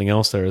touched on something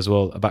else there as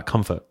well about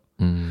comfort.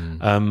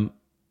 So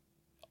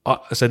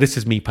this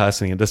is me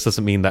personally, and this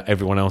doesn't mean that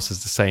everyone else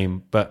is the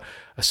same, but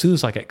as soon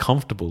as I get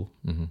comfortable,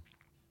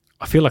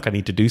 I feel like I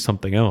need to do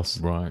something else.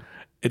 Right.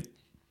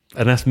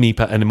 And that's me,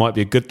 and it might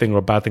be a good thing or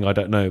a bad thing, I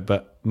don't know.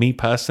 But me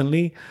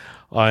personally,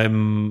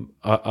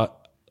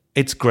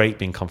 it's great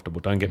being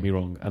comfortable, don't get me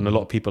wrong. And a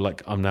lot of people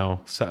I'm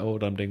now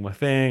settled, I'm doing my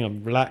thing,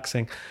 I'm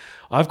relaxing.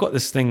 I've got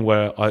this thing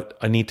where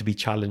I need to be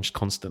challenged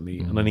constantly,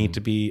 and I need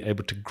to be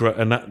able to grow.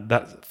 And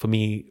that for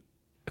me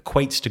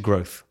equates to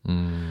growth.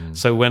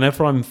 So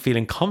whenever I'm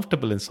feeling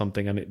comfortable in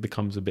something and it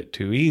becomes a bit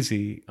too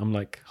easy, I'm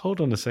like, hold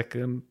on a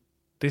second.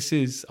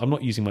 I'm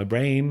not using my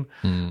brain.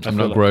 I'm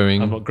not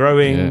growing.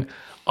 Yeah.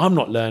 I'm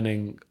not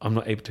learning. I'm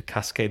not able to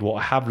cascade what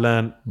I have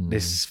learned.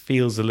 This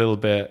feels a little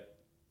bit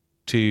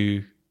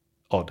too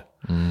odd.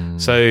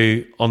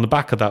 So on the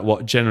back of that,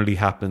 what generally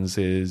happens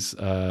is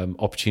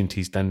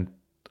opportunities then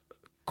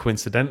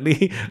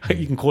coincidentally,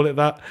 you can call it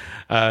that,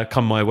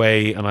 come my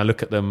way, and I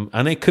look at them,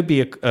 and it could be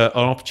an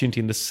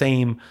opportunity in the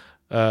same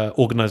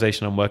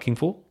organization I'm working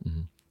for.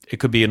 It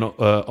could be an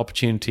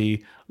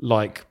opportunity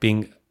like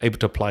being able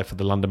to apply for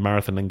the London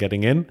Marathon and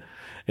getting in.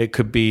 It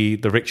could be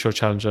the rickshaw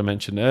challenge I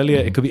mentioned earlier.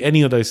 It could be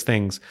any of those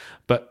things.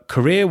 But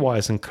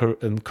career-wise and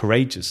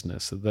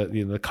courageousness,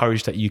 the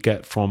courage that you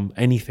get from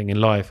anything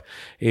in life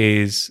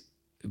is,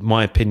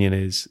 my opinion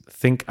is,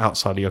 think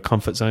outside of your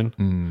comfort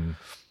zone.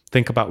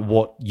 Think about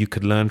what you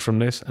could learn from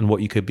this and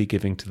what you could be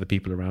giving to the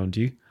people around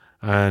you.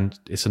 And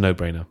it's a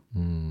no-brainer.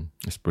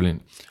 It's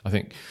brilliant. I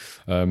think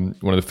one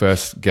of the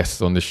first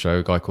guests on this show,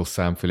 a guy called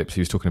Sam Phillips,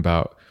 he was talking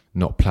about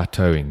not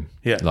plateauing.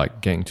 Yeah.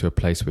 Like getting to a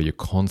place where you're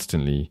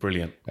constantly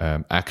Brilliant.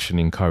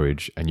 actioning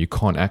courage, and you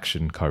can't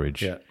action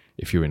courage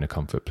if you're in a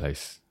comfort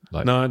place.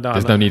 Like,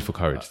 there's no need for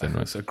courage then, right?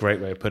 That's a great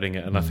way of putting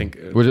it. And I think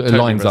it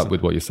lines up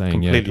with what you're saying.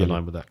 Completely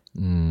aligned with that.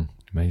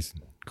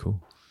 Amazing.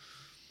 Cool.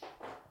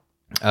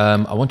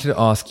 I wanted to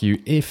ask you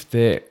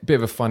bit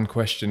of a fun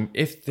question.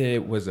 If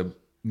there was a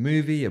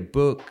movie, a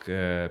book,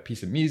 a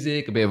piece of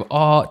music, a bit of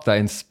art that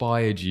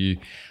inspired you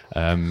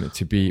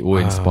to be,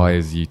 or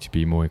inspires you to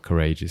be more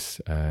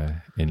courageous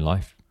in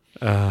life.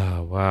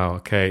 Oh, wow.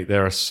 Okay.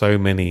 There are so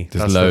many.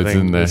 There's loads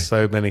in there. There's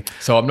so many.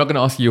 So I'm not going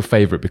to ask you your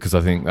favorite because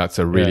I think that's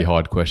a really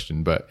hard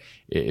question, but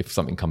if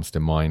something comes to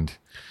mind.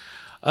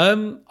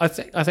 I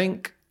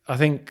think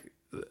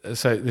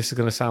so this is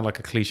going to sound like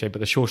a cliche, but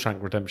the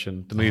Shawshank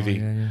Redemption, the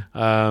movie,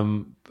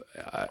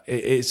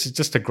 it's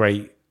just a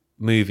great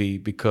movie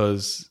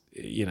because,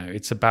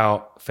 it's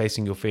about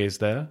facing your fears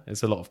there.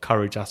 There's a lot of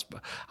courage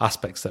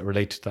aspects that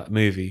relate to that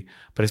movie,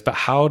 but it's about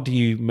how do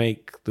you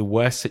make the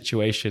worst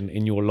situation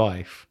in your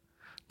life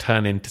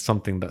turn into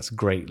something that's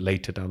great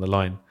later down the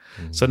line.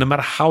 So no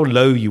matter how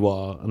low you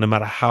are, and no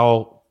matter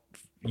how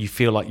you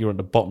feel like you're at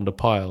the bottom of the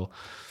pile,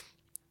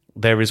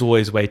 there is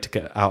always a way to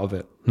get out of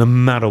it, no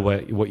matter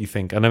what you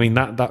think. And I mean,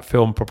 that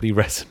film probably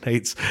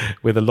resonates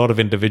with a lot of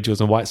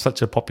individuals, and why it's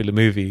such a popular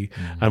movie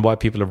and why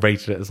people have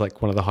rated it as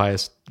like one of the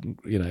highest,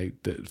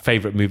 the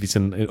favorite movies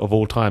of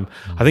all time.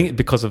 I think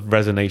because of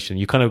resonation,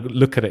 you kind of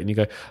look at it and you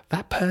go,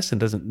 that person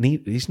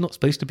he's not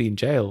supposed to be in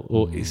jail,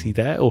 or is he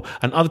there?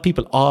 And other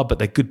people are, but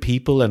they're good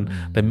people and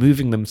they're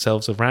moving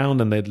themselves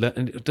around and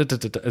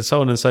and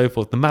so on and so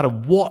forth. No matter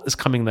what is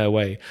coming their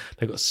way,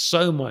 they've got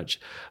so much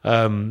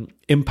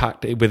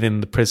impact within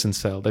the prison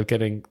cell. They're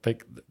getting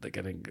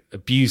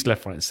abused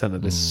left, right, and center.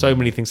 There's so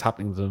many things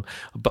happening to them,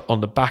 but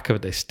on the back of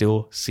it, they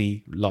still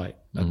see light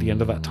at the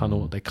end of that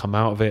tunnel. They come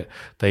out of it,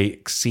 they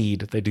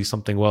exceed, they do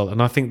something well.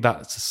 And I think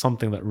that's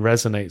something that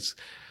resonates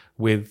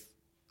with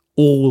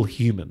all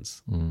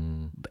humans.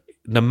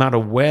 No matter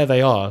where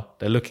they are,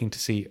 they're looking to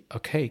see,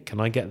 okay, can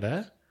I get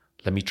there?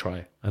 Let me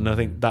try. And I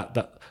think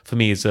that for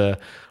me is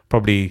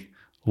probably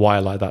why I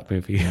like that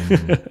movie.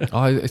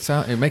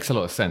 It makes a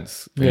lot of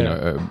sense,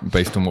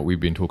 based on what we've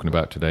been talking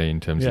about today in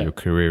terms of your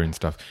career and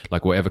stuff.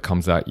 Like whatever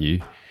comes at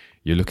you,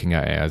 you're looking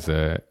at it as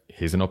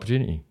here's an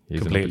opportunity.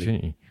 Here's an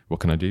opportunity.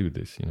 What can I do with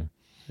this?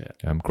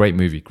 Great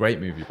movie, by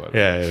the way.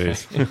 Yeah, it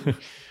is.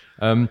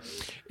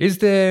 Is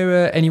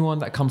there anyone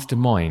that comes to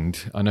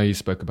mind? I know you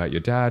spoke about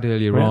your dad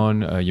earlier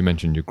on. You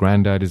mentioned your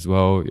granddad as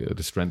well.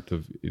 The strength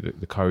of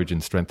the courage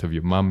and strength of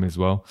your mum as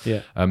well.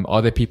 Yeah.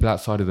 Are there people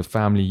outside of the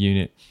family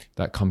unit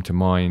that come to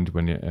mind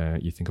when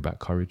you think about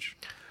courage?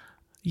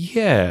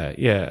 Yeah.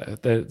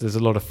 There's a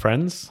lot of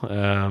friends.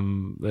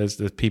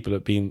 There's people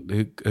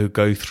who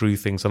go through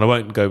things, and I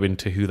won't go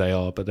into who they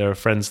are, but there are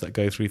friends that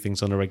go through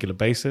things on a regular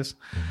basis.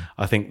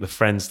 I think the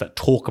friends that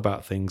talk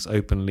about things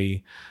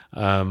openly,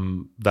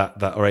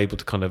 that are able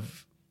to kind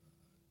of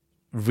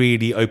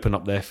really open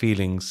up their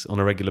feelings on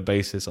a regular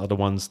basis, are the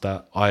ones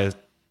that I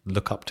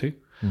look up to.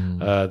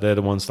 They're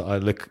the ones that I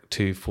look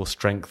to for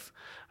strength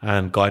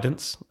and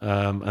guidance,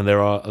 and there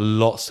are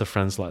lots of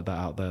friends like that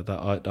out there that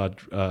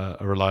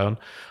I'd rely on.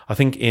 I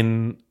think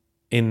in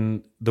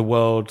the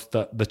world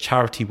that the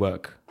charity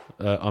work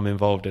I'm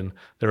involved in,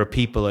 there are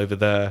people over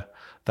there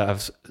that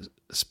have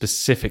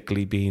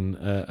specifically been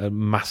a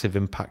massive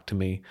impact to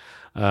me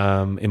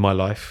in my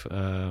life.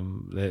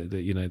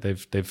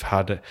 They've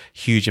had a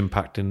huge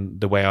impact in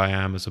the way I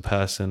am as a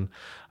person.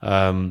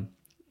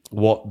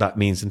 What that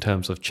means in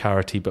terms of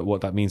charity, but what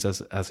that means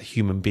as a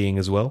human being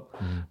as well,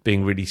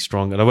 being really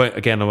strong. And I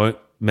won't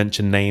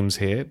mention names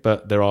here,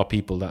 but there are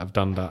people that have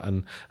done that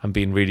and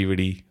been really,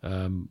 really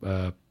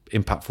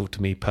impactful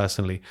to me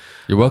personally.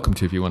 You're welcome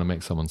to if you want to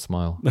make someone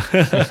smile.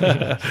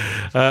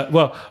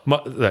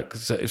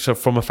 So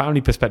from a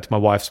family perspective, my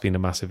wife's been a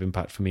massive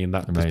impact for me in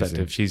that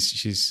perspective.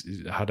 She's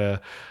had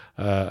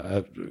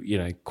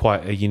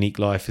quite a unique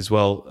life as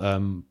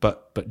well,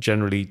 but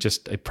generally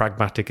just a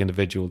pragmatic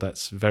individual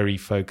that's very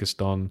focused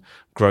on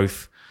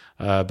growth,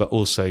 but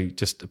also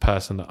just a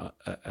person that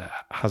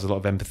has a lot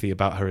of empathy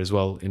about her as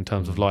well in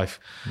terms of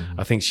life.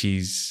 I think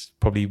she's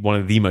probably one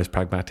of the most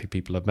pragmatic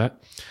people I've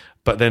met.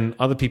 But then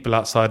other people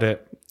outside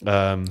it.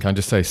 Can I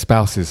just say,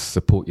 spouses,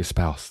 support your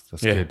spouse.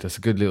 That's good. That's a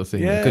good little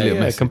thing. Yeah, a good little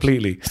message.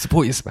 Completely.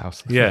 Support your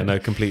spouse. Yeah, no,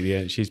 completely.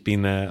 Yeah. She's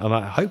been there,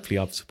 and hopefully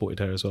I've supported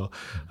her as well.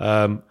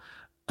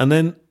 And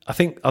then I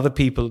think other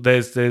people.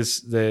 There's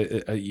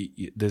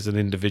an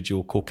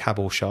individual called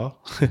Kabul Shah.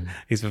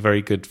 He's a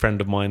very good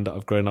friend of mine that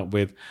I've grown up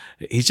with.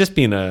 He's just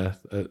been a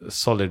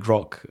solid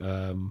rock.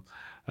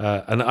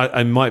 And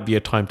I might be a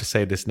time to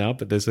say this now,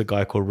 but there's a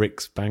guy called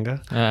Rix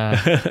Banga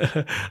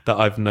that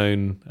I've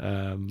known.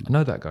 I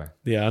know that guy.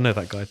 Yeah, I know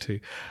that guy too.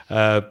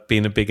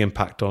 Been a big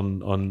impact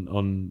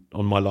on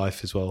my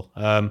life as well.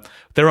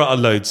 There are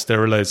loads,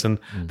 and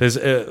there's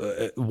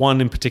one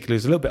in particular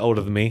who's a little bit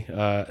older than me,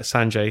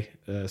 Sanjay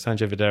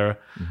Videra.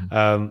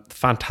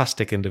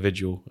 Fantastic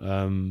individual,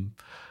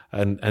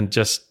 and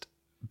just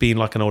being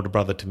like an older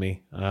brother to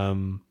me.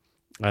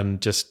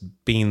 and just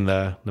being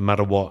there no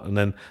matter what. And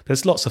then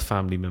there's lots of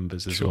family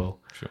members as well.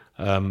 Sure.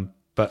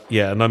 But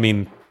yeah, and I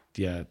mean,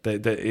 yeah,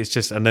 it's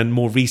just, and then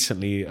more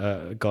recently,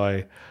 a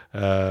guy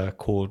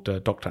called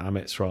Dr.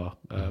 Amit Sra,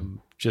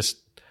 just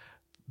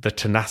the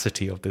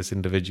tenacity of this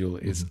individual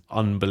is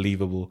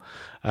unbelievable.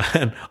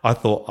 And I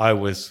thought I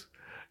was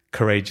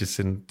courageous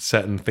in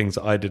certain things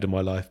that I did in my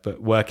life, but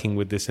working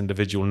with this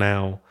individual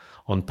now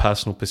on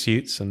personal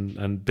pursuits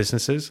and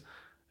businesses,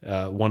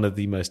 one of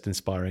the most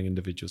inspiring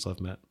individuals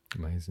I've met.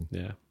 Amazing.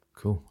 Yeah.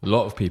 Cool. A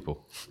lot of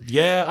people.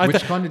 Yeah.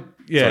 Which kind of...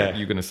 Yeah. Sorry,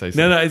 you're going to say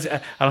something. No,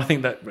 and I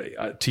think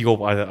that to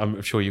your...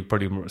 I'm sure you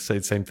probably say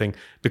the same thing.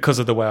 Because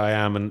of the way I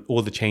am and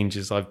all the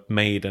changes I've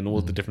made and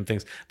all the different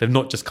things, they've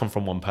not just come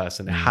from one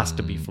person. It has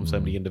to be from so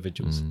many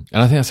individuals. And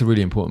I think that's a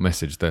really important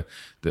message, that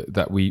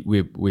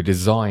we're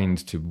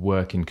designed to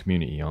work in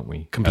community, aren't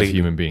we? Completely. As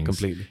human beings.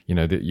 Completely. You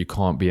know, that you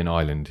can't be an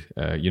island.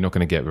 You're not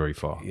going to get very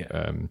far.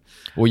 Yeah.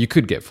 Or you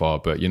could get far,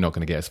 but you're not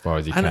going to get as far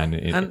as you can.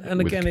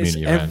 And again, it's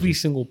every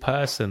single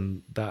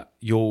person that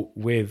you're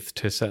with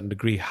to a certain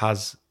degree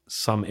has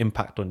some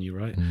impact on you,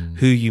 right?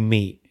 Who you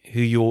meet,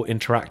 who you're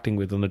interacting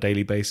with on a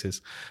daily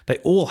basis, they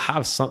all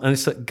have some, and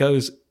it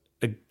goes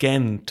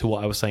again to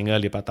what I was saying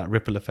earlier about that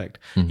ripple effect.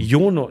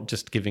 You're not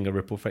just giving a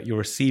ripple effect, you're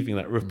receiving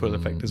that ripple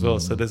effect as well.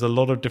 So there's a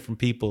lot of different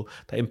people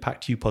that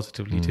impact you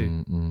positively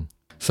too.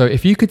 So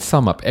if you could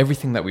sum up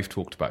everything that we've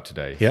talked about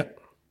today,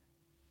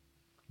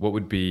 what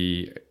would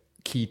be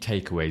key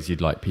takeaways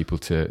you'd like people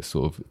to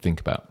sort of think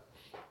about?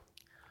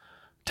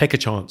 Take a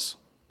chance.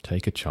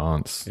 Take a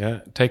chance. Yeah,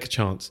 take a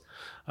chance.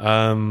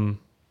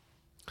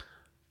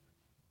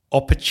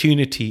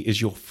 Opportunity is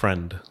your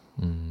friend.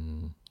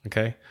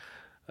 Okay,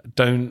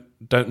 don't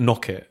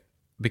knock it,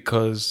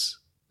 because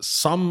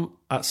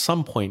at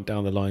some point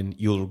down the line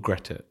you'll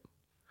regret it.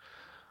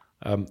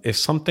 If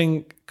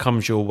something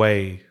comes your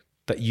way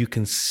that you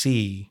can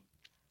see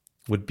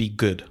would be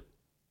good,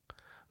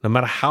 no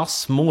matter how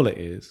small it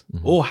is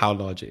or how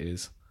large it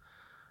is,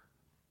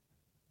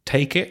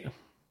 take it,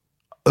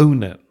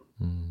 own it.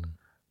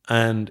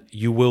 And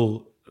you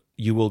will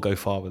go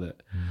far with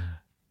it.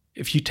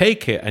 If you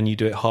take it and you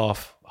do it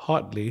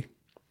half-heartedly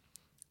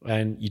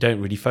and you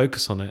don't really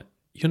focus on it,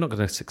 you're not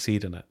going to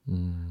succeed in it.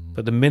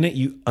 But the minute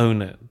you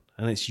own it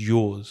and it's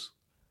yours,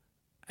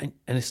 and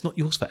it's not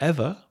yours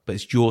forever, but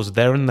it's yours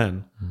there and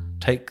then,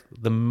 take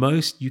the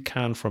most you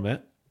can from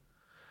it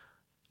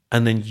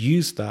and then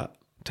use that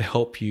to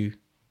help you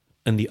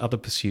in the other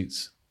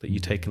pursuits that you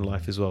take in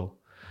life as well.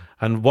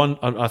 And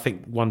I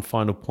think one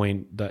final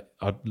point that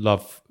I'd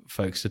love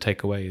folks to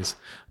take away is,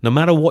 no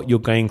matter what you're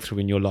going through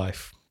in your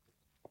life,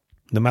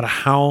 no matter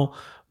how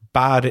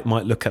bad it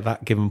might look at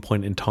that given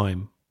point in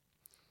time,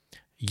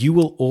 you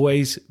will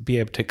always be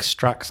able to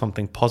extract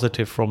something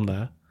positive from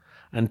there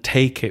and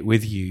take it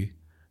with you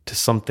to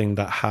something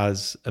that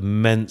has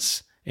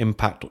immense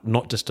impact,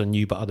 not just on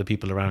you, but other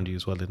people around you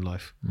as well in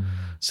life.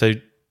 So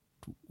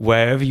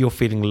wherever you're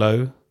feeling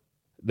low,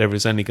 you're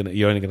only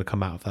going to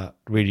come out of that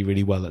really,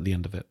 really well at the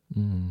end of it.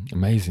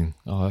 Amazing.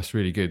 Oh, that's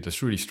really good.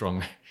 That's really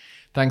strong.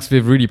 Thanks,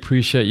 Viv. Really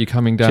appreciate you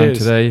coming down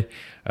today.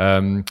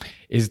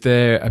 Is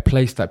there a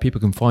place that people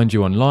can find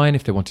you online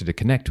if they wanted to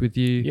connect with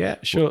you? Yeah,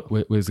 sure.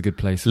 Where's a good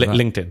place?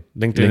 LinkedIn.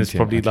 LinkedIn is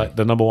probably like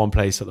the number one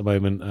place at the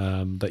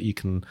moment that you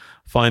can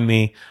find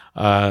me.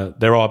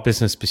 There are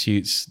business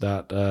pursuits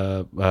that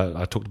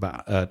I talked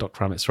about.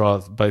 Dr. Amit Sra,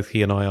 both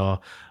he and I are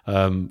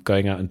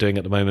going out and doing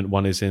at the moment.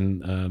 One is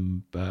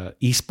in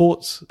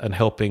esports and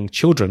helping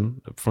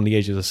children from the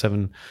ages of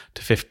 7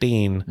 to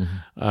 15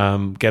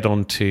 get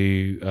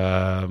onto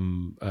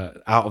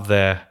out of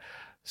their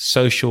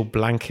social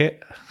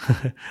blanket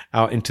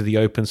out into the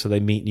open, so they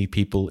meet new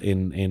people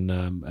in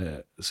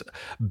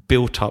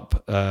built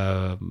up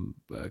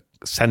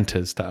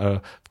centers that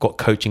have got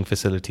coaching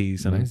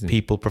facilities and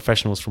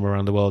professionals from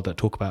around the world that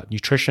talk about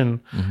nutrition,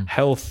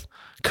 health,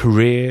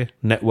 career,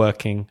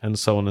 networking, and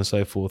so on and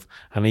so forth,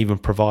 and even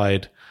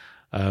provide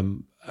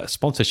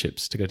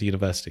sponsorships to go to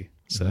university.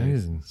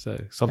 So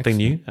something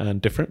new and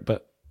different,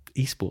 but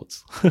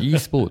esports.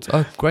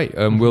 Oh, great.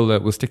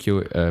 We'll stick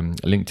your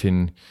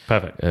LinkedIn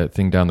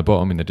thing down the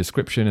bottom in the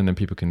description, and then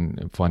people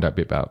can find out a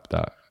bit about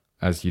that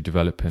as you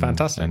develop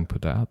and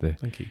put that out there.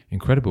 Thank you.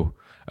 Incredible.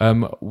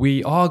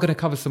 We are going to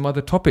cover some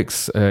other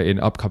topics in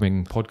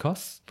upcoming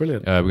podcasts.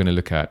 Brilliant. We're going to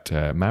look at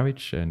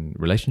marriage and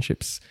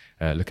relationships,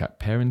 look at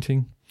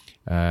parenting,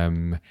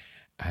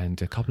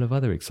 and a couple of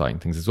other exciting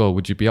things as well.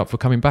 Would you be up for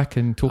coming back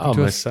and talking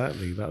to us? Most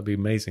certainly. That would be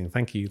amazing.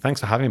 Thank you. Thanks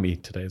for having me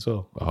today as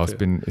well. Oh,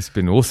 it's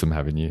been awesome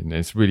having you, and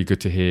it's really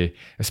good to hear,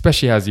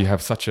 especially as you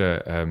have such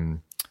a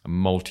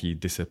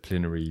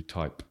multidisciplinary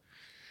type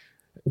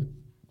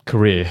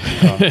career.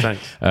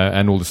 Thanks.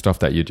 And all the stuff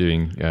that you're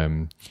doing,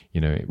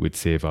 with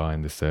Seva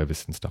and the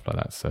service and stuff like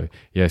that. So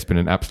yeah, it's been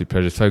an absolute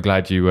pleasure. So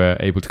glad you were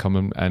able to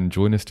come and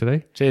join us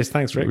today. Cheers.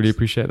 Thanks, Rix. Really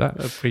appreciate that.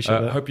 I appreciate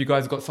that. I hope you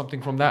guys got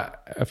something from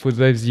that. For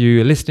those of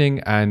you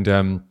listening,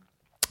 and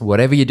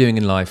whatever you're doing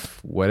in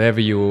life, whatever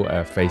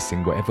you're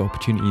facing, whatever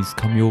opportunities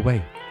come your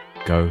way,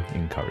 go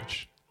in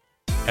courage.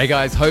 Hey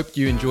guys, hope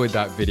you enjoyed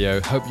that video.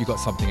 Hope you got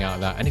something out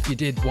of that. And if you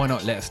did, why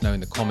not let us know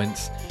in the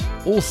comments?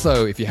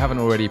 Also, if you haven't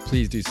already,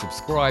 please do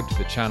subscribe to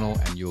the channel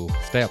and you'll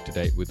stay up to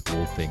date with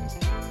all things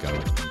Go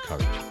and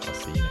Courage. I'll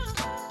see you next time.